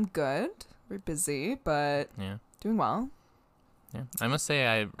 I'm good. We're busy, but Yeah. doing well. Yeah. I must say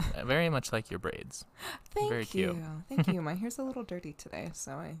I very much like your braids. Thank Very you. cute. Thank you. My hair's a little dirty today,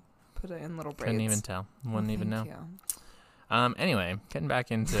 so I put it in little braids. Couldn't even tell. Wouldn't even know. Thank you. Anyway, getting back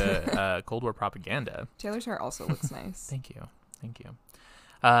into Cold War propaganda. Taylor's hair also looks nice. Thank you.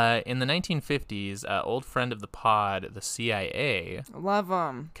 In the 1950s, old friend of the pod, the CIA, Love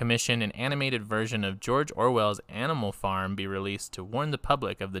them. commissioned an animated version of George Orwell's Animal Farm be released to warn the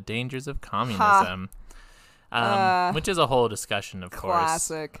public of the dangers of communism. Which is a whole discussion, of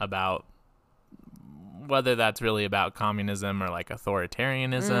classic. course, about whether that's really about communism or like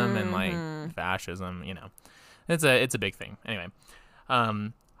authoritarianism and like fascism. You know, it's a big thing. Anyway,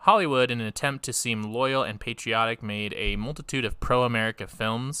 Hollywood, in an attempt to seem loyal and patriotic, made a multitude of pro-America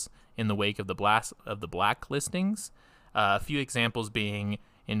films in the wake of the blacklistings. A few examples being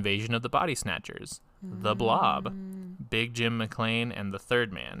Invasion of the Body Snatchers, The Blob, Big Jim McClane, and The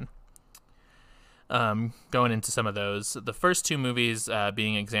Third Man. Going into some of those, the first two movies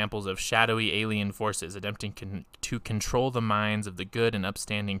being examples of shadowy alien forces attempting to control the minds of the good and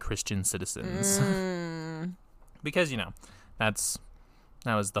upstanding Christian citizens. Because, you know, that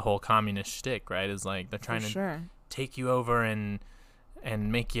was the whole communist shtick, right? Is like they're trying to take you over and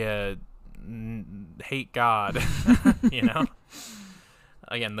make you hate God, you know?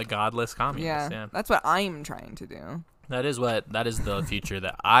 Again, the godless communists. Yeah, that's what I'm trying to do. That is the future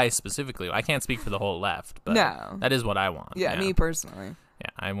that I can't speak for the whole left, but that is what I want. Yeah, me personally. Yeah,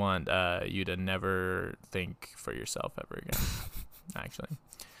 I want you to never think for yourself ever again. Actually.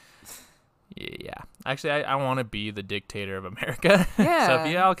 Yeah. Actually, I want to be the dictator of America. Yeah. So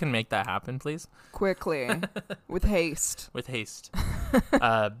if y'all can make that happen, please. Quickly. With haste. With haste.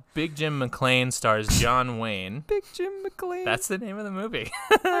 Big Jim McClane stars John Wayne. Big Jim McClane. That's the name of the movie.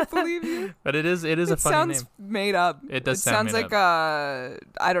 I believe you. But it is a funny name. It sounds made up. It does sound sound made like up.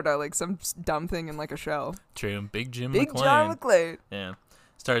 I don't know, like some dumb thing in like a show. True. Big Jim Big McClane. John McClane. Yeah.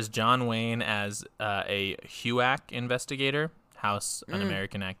 Stars John Wayne as a HUAC investigator. House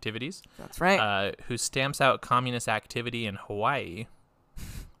Un-American Activities. That's right. Who stamps out communist activity in Hawaii,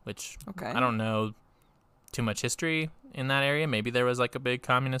 which I don't know too much history in that area. Maybe there was like a big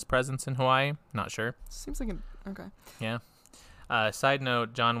communist presence in Hawaii. Not sure. Seems like okay. Yeah. Side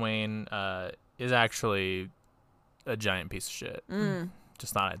note, John Wayne is actually a giant piece of shit.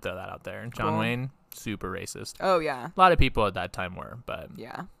 Just thought I'd throw that out there. John Wayne, super racist. Oh, yeah. A lot of people at that time were, but...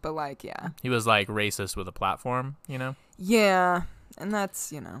 Yeah, but like, yeah. He was like racist with a platform, you know? Yeah, and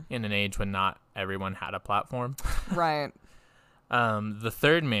that's, you know... In an age when not everyone had a platform. Right. The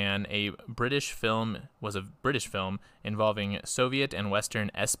Third Man, was a British film involving Soviet and Western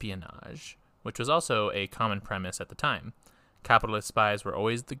espionage, which was also a common premise at the time. Capitalist spies were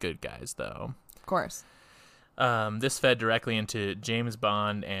always the good guys, though. Of course. This fed directly into James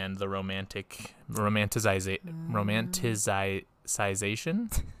Bond and the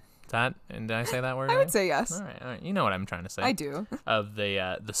romanticization. Did I say that word? I would say yes. All right. You know what I'm trying to say. I do. Of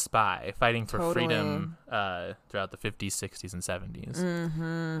the spy fighting for freedom throughout the 50s, 60s, and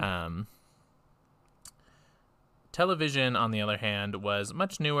 70s. Television, on the other hand, was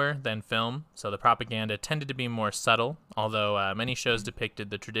much newer than film, so the propaganda tended to be more subtle, although many shows depicted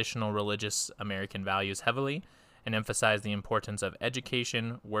the traditional religious American values heavily and emphasized the importance of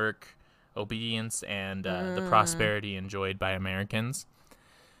education, work, obedience, and the prosperity enjoyed by Americans.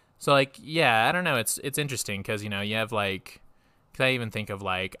 So, like, yeah, I don't know. It's interesting because, you know, you have, like, because I even think of,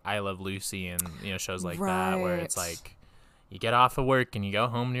 like, I Love Lucy and, you know, shows like that where it's, like, you get off of work and you go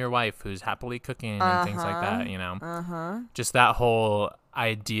home to your wife who's happily cooking and things like that, you know. Just that whole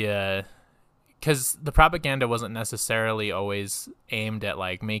idea, because the propaganda wasn't necessarily always aimed at,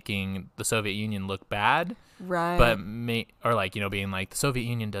 like, making the Soviet Union look bad. Right. But, or, like, you know, being like, the Soviet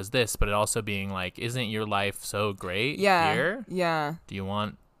Union does this, but it also being like, isn't your life so great here? Yeah. Do you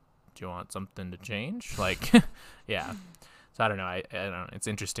want something to change? Like, yeah. So I don't know. I don't know. It's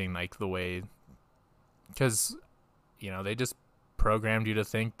interesting, like, the way, because, you know, they just programmed you to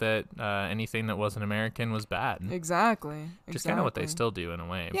think that anything that wasn't American was bad. Exactly. Just kind of what they still do in a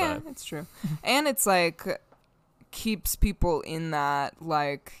way. Yeah, but. it's true. And it's like keeps people in that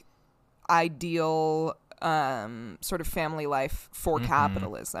like ideal sort of family life for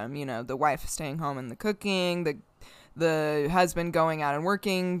capitalism. You know, the wife staying home and the cooking, the husband going out and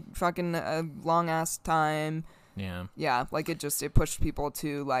working fucking a long ass time. Yeah. Yeah, like it pushed people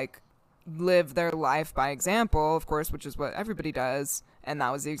to like live their life by example, of course, which is what everybody does, and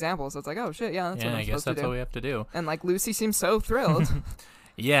that was the example. So it's like, oh shit, yeah, that's what I'm supposed to do. I guess that's what we have to do. And like Lucy seems so thrilled.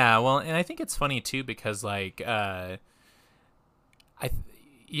 Yeah, well, and I think it's funny too because like, you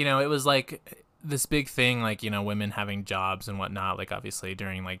know, it was like this big thing, like, women having jobs and whatnot, like, obviously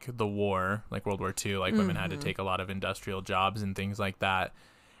during, like, the war, like, World War II, like, women had to take a lot of industrial jobs and things like that.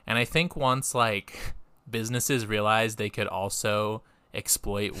 And I think once, like, businesses realized they could also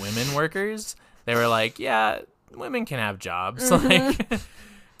exploit women workers, they were like, yeah, women can have jobs. Like,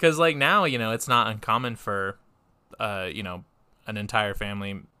 because, like, now, it's not uncommon for, an entire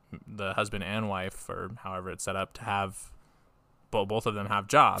family, the husband and wife, or however it's set up, to have both of them have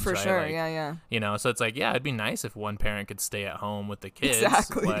jobs, For right? sure, like, yeah. So it's like, yeah, it'd be nice if one parent could stay at home with the kids.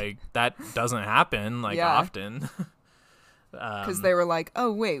 Exactly. Like, that doesn't happen, like, often. Because they were like,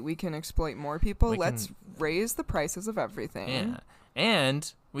 oh, wait, we can exploit more people? Let's raise the prices of everything. Yeah.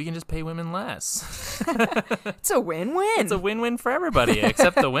 And we can just pay women less. It's a win-win. It's a win-win for everybody,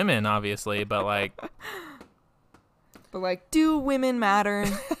 except the women, obviously. But, like... do women matter?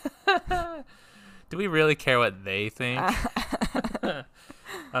 Do we really care what they think?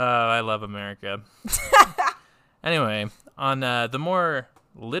 I love America. Anyway, on the more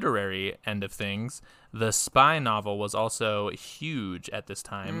literary end of things, the spy novel was also huge at this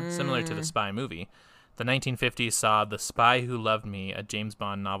time, similar to the spy movie. The 1950s saw The Spy Who Loved Me, a James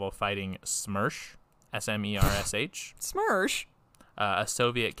Bond novel fighting Smersh, S-M-E-R-S-H. Smersh? A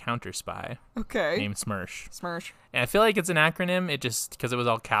Soviet counter-spy named Smersh. Smersh. And I feel like it's an acronym, because it was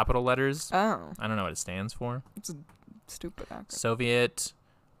all capital letters. Oh. I don't know what it stands for. It's a stupid acronym. Soviet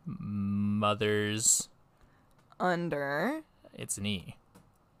Mothers... Under... It's an E.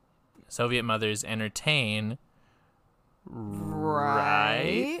 Soviet Mothers Entertain...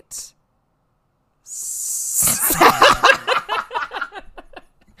 Right?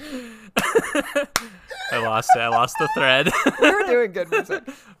 I lost it. I lost the thread. We were doing good music.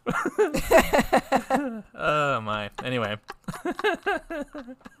 Oh my. Anyway.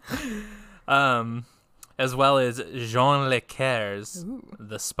 As well as Jean Le Carre's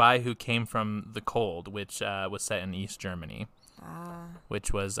The Spy Who Came from the Cold, which was set in East Germany,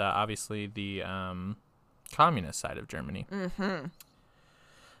 which was obviously the communist side of Germany. Mm-hmm.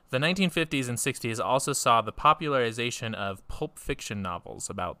 The 1950s and 60s also saw the popularization of pulp fiction novels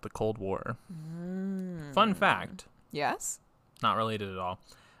about the Cold War. Fun fact. Yes? Not related at all.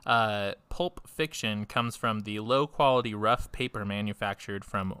 Pulp fiction comes from the low-quality rough paper manufactured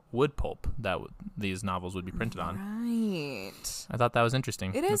from wood pulp that these novels would be printed on. Right. I thought that was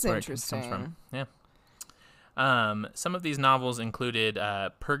interesting. It is interesting. interesting. Comes from. Yeah. Some of these novels included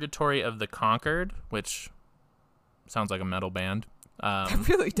Purgatory of the Conquered, which sounds like a metal band. It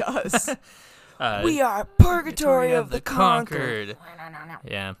really does. We are Purgatory of the Conquered.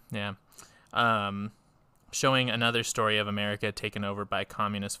 Yeah. Showing another story of America taken over by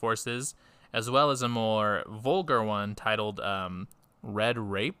communist forces, as well as a more vulgar one titled Red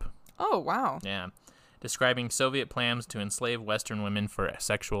Rape. Oh, wow. Yeah. Describing Soviet plans to enslave Western women for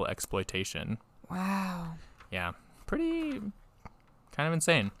sexual exploitation. Wow. Yeah. Pretty kind of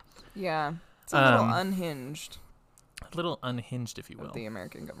insane. Yeah. It's a little unhinged. A little unhinged, if you will. Of the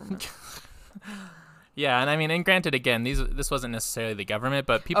American government. Yeah, and I mean, and granted, again, this wasn't necessarily the government,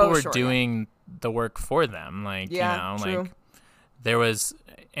 but people were doing the work for them. Like, true. Like there was,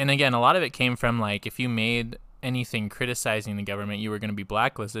 and again, a lot of it came from like if you made anything criticizing the government, you were going to be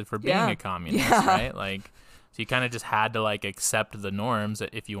blacklisted for being a communist, right? Like, so you kind of just had to like accept the norms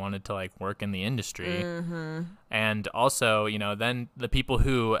if you wanted to like work in the industry. Mm-hmm. And also, then the people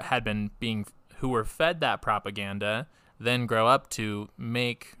who were fed that propaganda then grow up to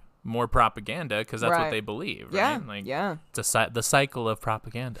make more propaganda because that's what they believe, right? It's the cycle of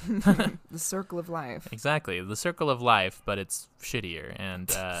propaganda. The circle of life. Exactly. The circle of life, but it's shittier,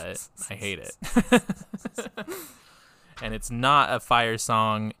 and I hate it. And it's not a fire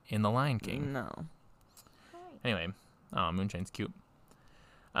song in The Lion King. No. Anyway, Moonshine's cute.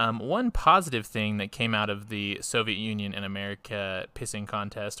 One positive thing that came out of the Soviet Union and America pissing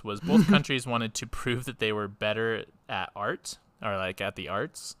contest was both countries wanted to prove that they were better at art, or like at the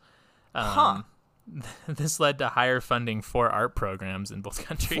arts. This led to higher funding for art programs in both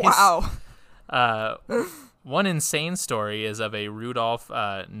countries. Wow. One insane story is of a Rudolf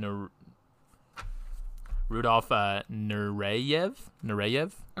Nureyev.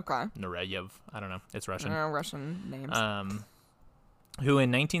 Okay. Nureyev. I don't know. It's Russian. Russian names. Who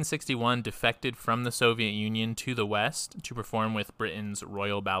in 1961 defected from the Soviet Union to the West to perform with Britain's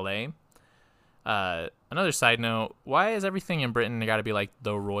Royal Ballet. Another side note, why is everything in Britain got to be like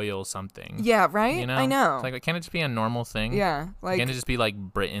the royal something? Yeah, right? I know. It's like, can't it just be a normal thing? Yeah. Like, can't it just be like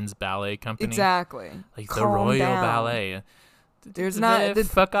Britain's ballet company? Exactly. Like the Royal Ballet. There's not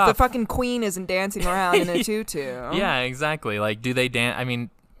the fucking queen isn't dancing around in a tutu. Yeah, exactly. Like, do they dance? I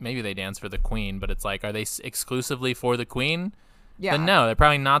mean, maybe they dance for the queen, but it's like, are they exclusively for the queen? Yeah. Then no, they're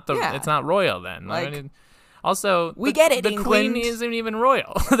probably not Yeah. it's not royal then. Like, I mean, also, we get it, the queen England. isn't even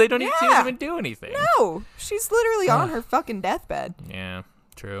royal. They don't she doesn't even do anything. No, she's literally on her fucking deathbed. Yeah,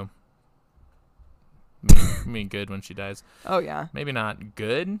 true. Me good when she dies. Oh, yeah. Maybe not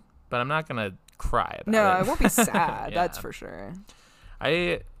good, but I'm not going to cry about it. No, I won't be sad. Yeah. That's for sure.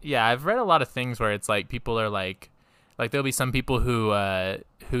 I've read a lot of things where it's like people are like there'll be some people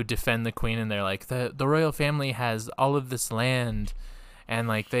who defend the queen and they're like the royal family has all of this land and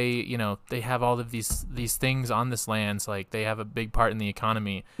like they have all of these things on this land, so like they have a big part in the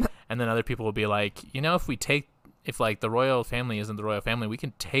economy. And then other people will be like, if like the royal family isn't the royal family, we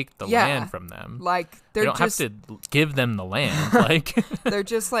can take the land from them. Like we don't have to give them the land. Like they're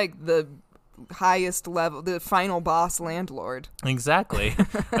just like the highest level, the final boss landlord. Exactly.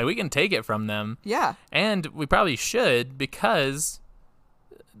 Like we can take it from them. Yeah. And we probably should, because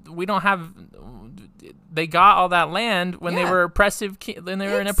we don't have. They got all that land when they were oppressive. When they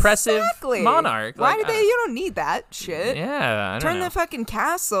were an oppressive monarch. Why did they? You don't need that shit. Yeah. I don't Turn know. the fucking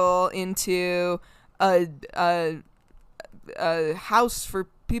castle into a house for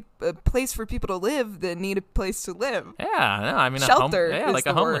people, a place for people to live that need a place to live. Yeah. No, I mean shelter. Is like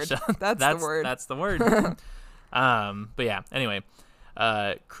a homeless shelter. That's the word. That's the word. But yeah. Anyway,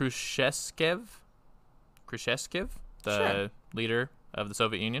 Khrushchev, the leader of the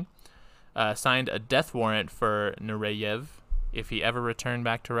Soviet Union, signed a death warrant for Nureyev if he ever returned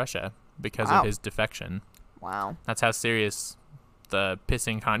back to Russia because of his defection. Wow. That's how serious the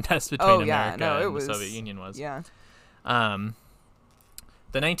pissing contest between America and the Soviet Union was. Yeah.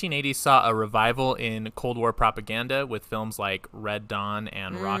 The 1980s saw a revival in Cold War propaganda with films like Red Dawn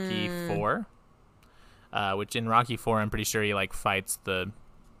and Rocky IV, which in Rocky IV, I'm pretty sure he like fights the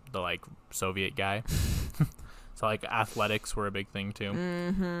like Soviet guy. So like athletics were a big thing too.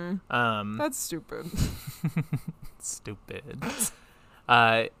 Mm-hmm. That's stupid. Stupid.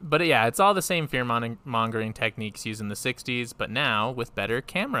 But yeah, it's all the same fear-mongering techniques used in the 60s, but now with better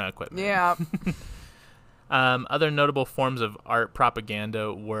camera equipment. Yeah. Other notable forms of art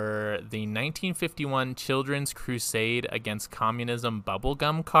propaganda were the 1951 Children's Crusade Against Communism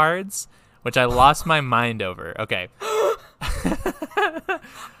bubblegum cards, which I lost my mind over. Okay.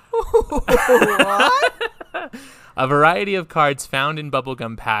 What? A variety of cards found in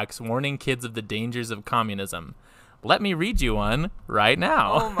bubblegum packs warning kids of the dangers of communism. Let me read you one right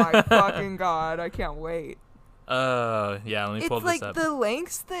now. Oh my fucking god, I can't wait. Yeah, let me pull this up. It's like the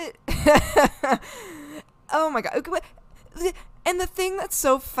lengths that... Oh my god. And the thing that's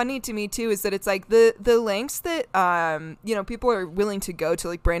so funny to me too is that it's like the lengths that people are willing to go to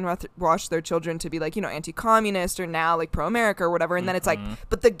like brainwash their children to be like anti-communist or now like pro-America or whatever, and then it's like,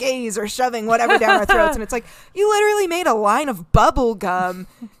 but the gays are shoving whatever down our throats, and it's like, you literally made a line of bubble gum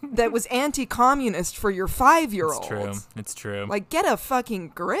that was anti-communist for your 5-year-old. It's true. Like, get a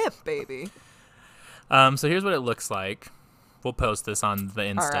fucking grip, baby. So here's what it looks like. We'll post this on the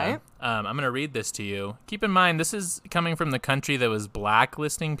Insta. All right. I'm going to read this to you. Keep in mind, this is coming from the country that was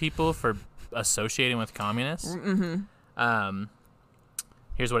blacklisting people for associating with communists. Mm-hmm.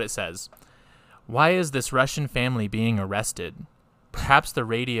 Here's what it says. Why is this Russian family being arrested? Perhaps the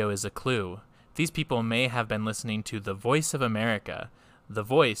radio is a clue. These people may have been listening to The Voice of America. The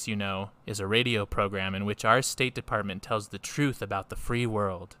Voice, is a radio program in which our State Department tells the truth about the free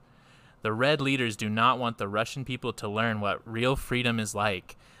world. The red leaders do not want the Russian people to learn what real freedom is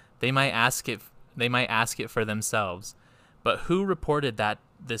like. They might ask it for themselves. But who reported that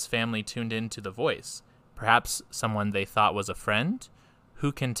this family tuned in to The Voice? Perhaps someone they thought was a friend?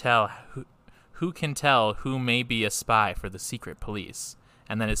 Who can tell who may be a spy for the secret police?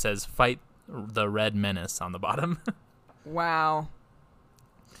 And then it says, fight the red menace on the bottom. Wow.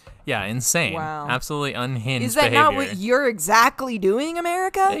 Yeah, insane. Wow. Absolutely unhinged Is that behavior. not what you're exactly doing,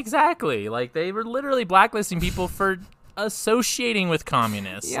 America? Exactly. Like, they were literally blacklisting people for associating with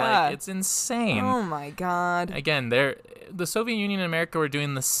communists. Yeah. Like, it's insane. Oh, my God. Again, the Soviet Union and America were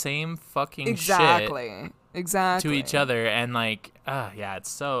doing the same fucking Exactly. shit to each other. And, like,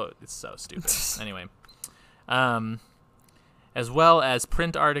 it's so stupid. Anyway. As well as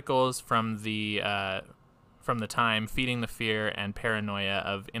print articles from the time feeding the fear and paranoia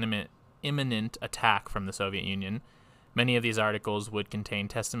of imminent attack from the Soviet Union. Many of these articles would contain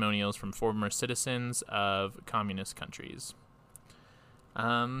testimonials from former citizens of communist countries.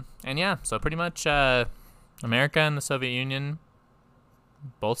 So pretty much America and the Soviet Union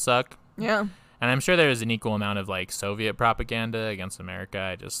both suck. Yeah. And I'm sure there is an equal amount of like Soviet propaganda against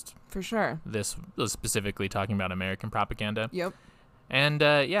America. For sure. This was specifically talking about American propaganda. Yep. And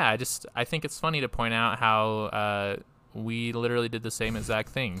I think it's funny to point out how we literally did the same exact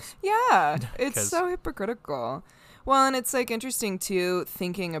things. Yeah, it's so hypocritical. Well, and it's like interesting too,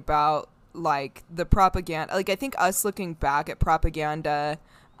 thinking about like the propaganda. Like I think us looking back at propaganda,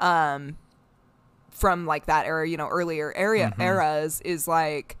 from like that era, you know, earlier eras is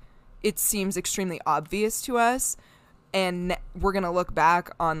like, it seems extremely obvious to us. And we're going to look back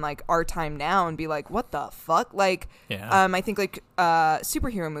on like our time now and be like, what the fuck? Like, I think like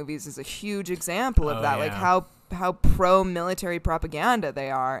superhero movies is a huge example of that. Like how pro-military propaganda they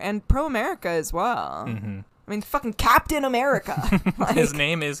are, and pro-America as well. I mean, fucking Captain America. Like, his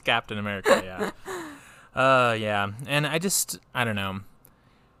name is Captain America, yeah. And I don't know.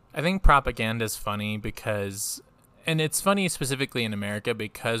 I think propaganda is funny because, and it's funny specifically in America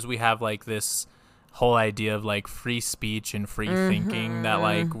because we have like this whole idea of like free speech and free thinking that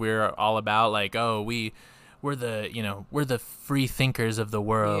like we're all about, like, oh, we're the free thinkers of the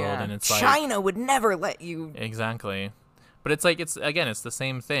world, and it's like China would never let you. Exactly. But it's like, it's the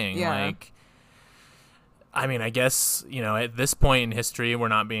same thing. Like, I mean, I guess, you know, at this point in history, we're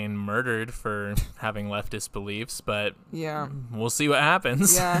not being murdered for having leftist beliefs, but we'll see what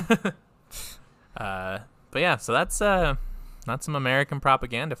happens. But yeah, so that's some American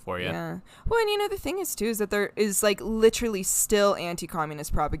propaganda for you. Yeah. Well, and you know, the thing is too is that there is like literally still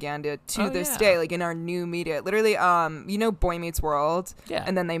anti-communist propaganda to this day, like in our new media. Literally, you know, Boy Meets World. Yeah.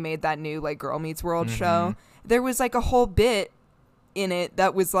 And then they made that new like Girl Meets World show. There was like a whole bit in it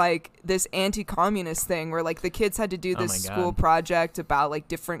that was like this anti-communist thing where like the kids had to do this school project about like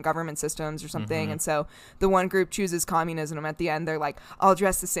different government systems or something, and so the one group chooses communism, and at the end they're like all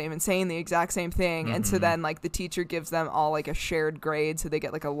dressed the same and saying the exact same thing, and so then like the teacher gives them all like a shared grade, so they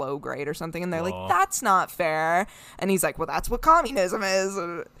get like a low grade or something, and they're like, that's not fair, and he's like, well, that's what communism is.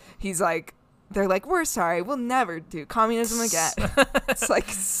 And he's like, they're like, we're sorry, we'll never do communism again. It's like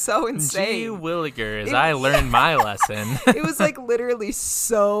so insane. Gee willikers, I learned my lesson. It was like literally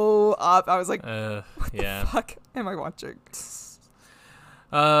so up. I was like, what the fuck am I watching?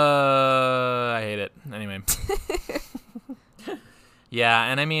 I hate it. Anyway. Yeah,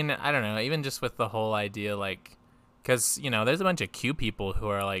 and I mean, I don't know, even just with the whole idea, like, because, you know, there's a bunch of Q people who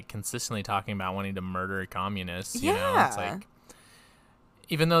are like consistently talking about wanting to murder communists. You know, it's like,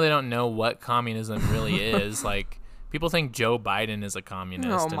 even though they don't know what communism really is, like, people think Joe Biden is a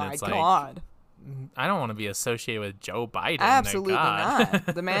communist. Oh, my God. Like, I don't want to be associated with Joe Biden. Absolutely not.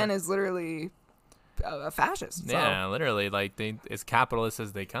 The man is literally a fascist. So. Yeah, literally. Like, as capitalist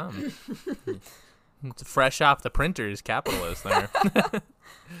as they come. Fresh off the printers, capitalist there.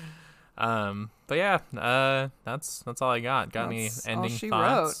 But yeah, that's all I got. Got any ending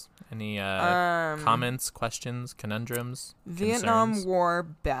thoughts? Any comments, questions, conundrums? Vietnam concerns? War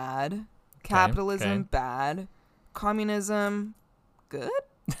bad, capitalism bad, communism good?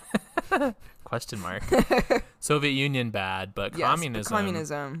 Question mark. Soviet Union bad, but yes,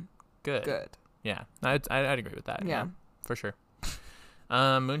 communism good. Good. Yeah, I'd agree with that. Yeah, for sure.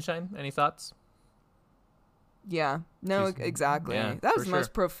 Moonshine, any thoughts? Yeah. No, exactly. Yeah, that was the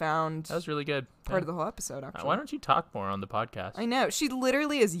most profound. That was really good. Part of the whole episode, actually. Why don't you talk more on the podcast? I know. She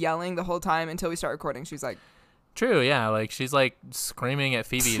literally is yelling the whole time until we start recording. She's like... True, yeah. Like, she's like screaming at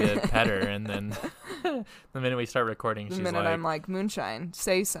Phoebe to pet her, and then the minute we start recording, she's like... The minute I'm like, Moonshine,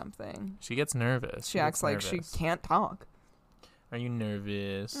 say something. She gets nervous. She acts like she can't talk. Are you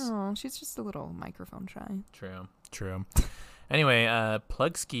nervous? Oh, she's just a little microphone shy. True. Anyway,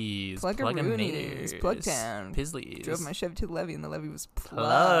 plug skis, plug-a-roonies, Plugtown, Pizzlies. Drove my Chevy to the levee, and the levee was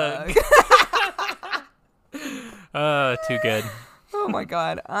plug. Too good. Oh my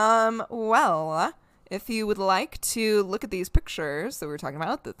God. Well, if you would like to look at these pictures that we were talking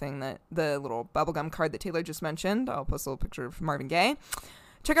about, the little bubblegum card that Taylor just mentioned, I'll post a little picture of Marvin Gaye.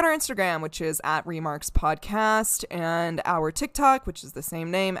 Check out our Instagram, which is @RemarksPodcast, and our TikTok, which is the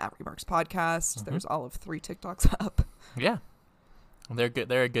same name, @RemarksPodcast. There's all of 3 TikToks up. Yeah. They're good.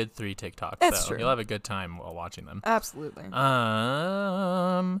 They're a good 3 TikToks. That's true. You'll have a good time while watching them. Absolutely.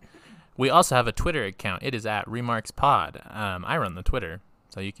 We also have a Twitter account. It is @RemarksPod. I run the Twitter,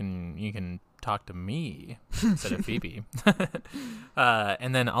 so you can talk to me instead of Phoebe.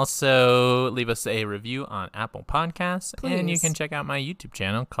 And then also leave us a review on Apple Podcasts. Please. And you can check out my YouTube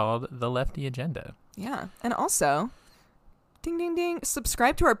channel called The Lefty Agenda. Yeah. And also, ding, ding, ding,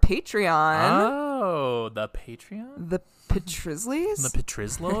 subscribe to our Patreon. Oh, the Patreon? The Patrizlies? The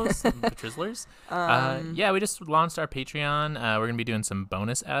Patrizlers? Yeah, we just launched our Patreon. We're going to be doing some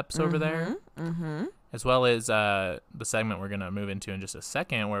bonus eps over there. As well as the segment we're going to move into in just a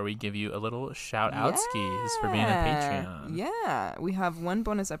second, where we give you a little shout-out skis for being a Patreon. Yeah, we have 1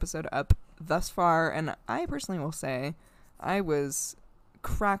 bonus episode up thus far, and I personally will say I was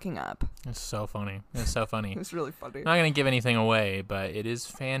cracking up. It's so funny. It was really funny. I'm not going to give anything away, but it is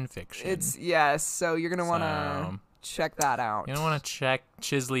fan fiction. So you're going to want to check that out. You don't want to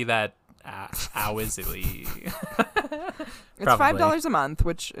chisley that owizily. It's $5 a month,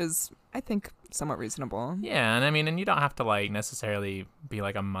 which is, I think, somewhat reasonable. Yeah, and I mean, and you don't have to like necessarily be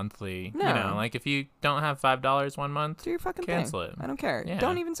like a monthly. No. You know, like if you don't have $5 one month, Do your fucking cancel thing. it. I don't care. Yeah.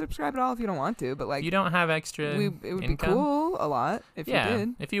 Don't even subscribe at all if you don't want to. But like, you don't have extra. it would be income? cool a lot if you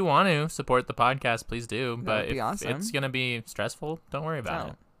did. If you want to support the podcast, please do. But would be if awesome. it's gonna be stressful, don't worry about Don't.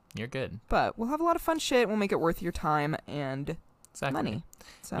 it. You're good. But we'll have a lot of fun shit. We'll make it worth your time and Exactly. money.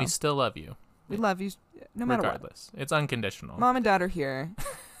 So We still love you. we love you no matter regardless. It's unconditional. what. Mom and Dad are here.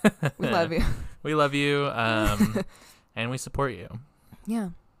 We love you. We love you, and we support you. Yeah.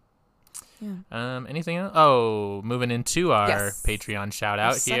 Anything else? Oh, moving into our Yes. Patreon shout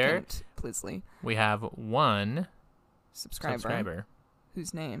out here. Second, Plisley, We have one subscriber subscriber.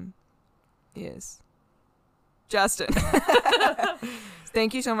 whose name is Justin.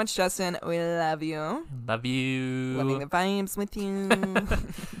 Thank you so much, Justin. We love you. Love you. Loving the vibes with you.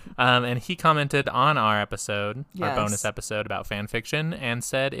 And he commented on our episode, our Yes. bonus episode about fan fiction, and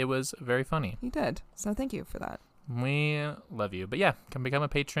said it was very funny. He did. So thank you for that. We love you. But yeah, come become a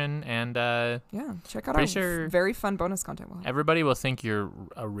patron, and Yeah. Check out our Pretty sure very fun bonus content we'll have. everybody will think you're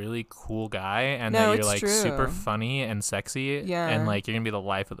a really cool guy, and No, that you're it's like true. super funny and sexy, Yeah. and like you're gonna be the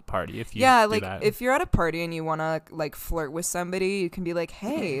life of the party if you Yeah, do like that. if you're at a party and you want to like flirt with somebody, you can be like,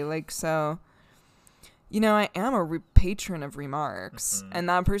 hey, like, so, you know, I am a patron of Remarks, and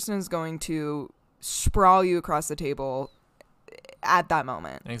that person is going to sprawl you across the table at that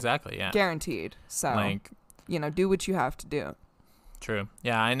moment. Exactly, yeah. Guaranteed. So, Like, you know, do what you have to do. true.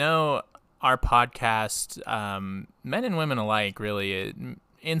 Yeah, I know our podcast, men and women alike, really, it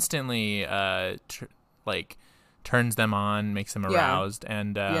instantly, like, turns them on, makes them Yeah. aroused,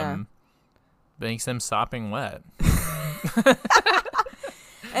 and makes them sopping wet.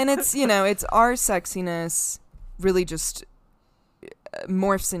 And it's, you know, it's our sexiness really just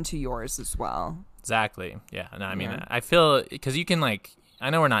morphs into yours as well. Exactly. Yeah. No, I mean, Yeah. I feel, because you can, like, I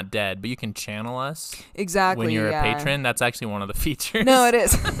know we're not dead, but you can channel us Exactly. when you're yeah. a patron. That's actually one of the features. No, it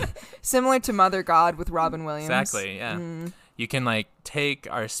is. Similar to Mother God with Robin Williams. Exactly, yeah. You can, like, take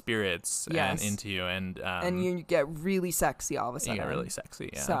our spirits Yes. into you, and you get really sexy all of a you sudden. get really sexy.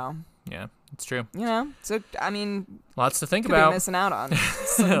 Yeah. So, Yeah, it's true. you know, so, I mean, Lots to think could be about. missing out on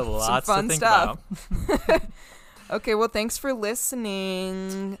some Lots fun to think stuff. about. Okay, well, thanks for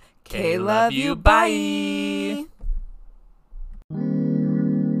listening. Okay, Love you. Bye.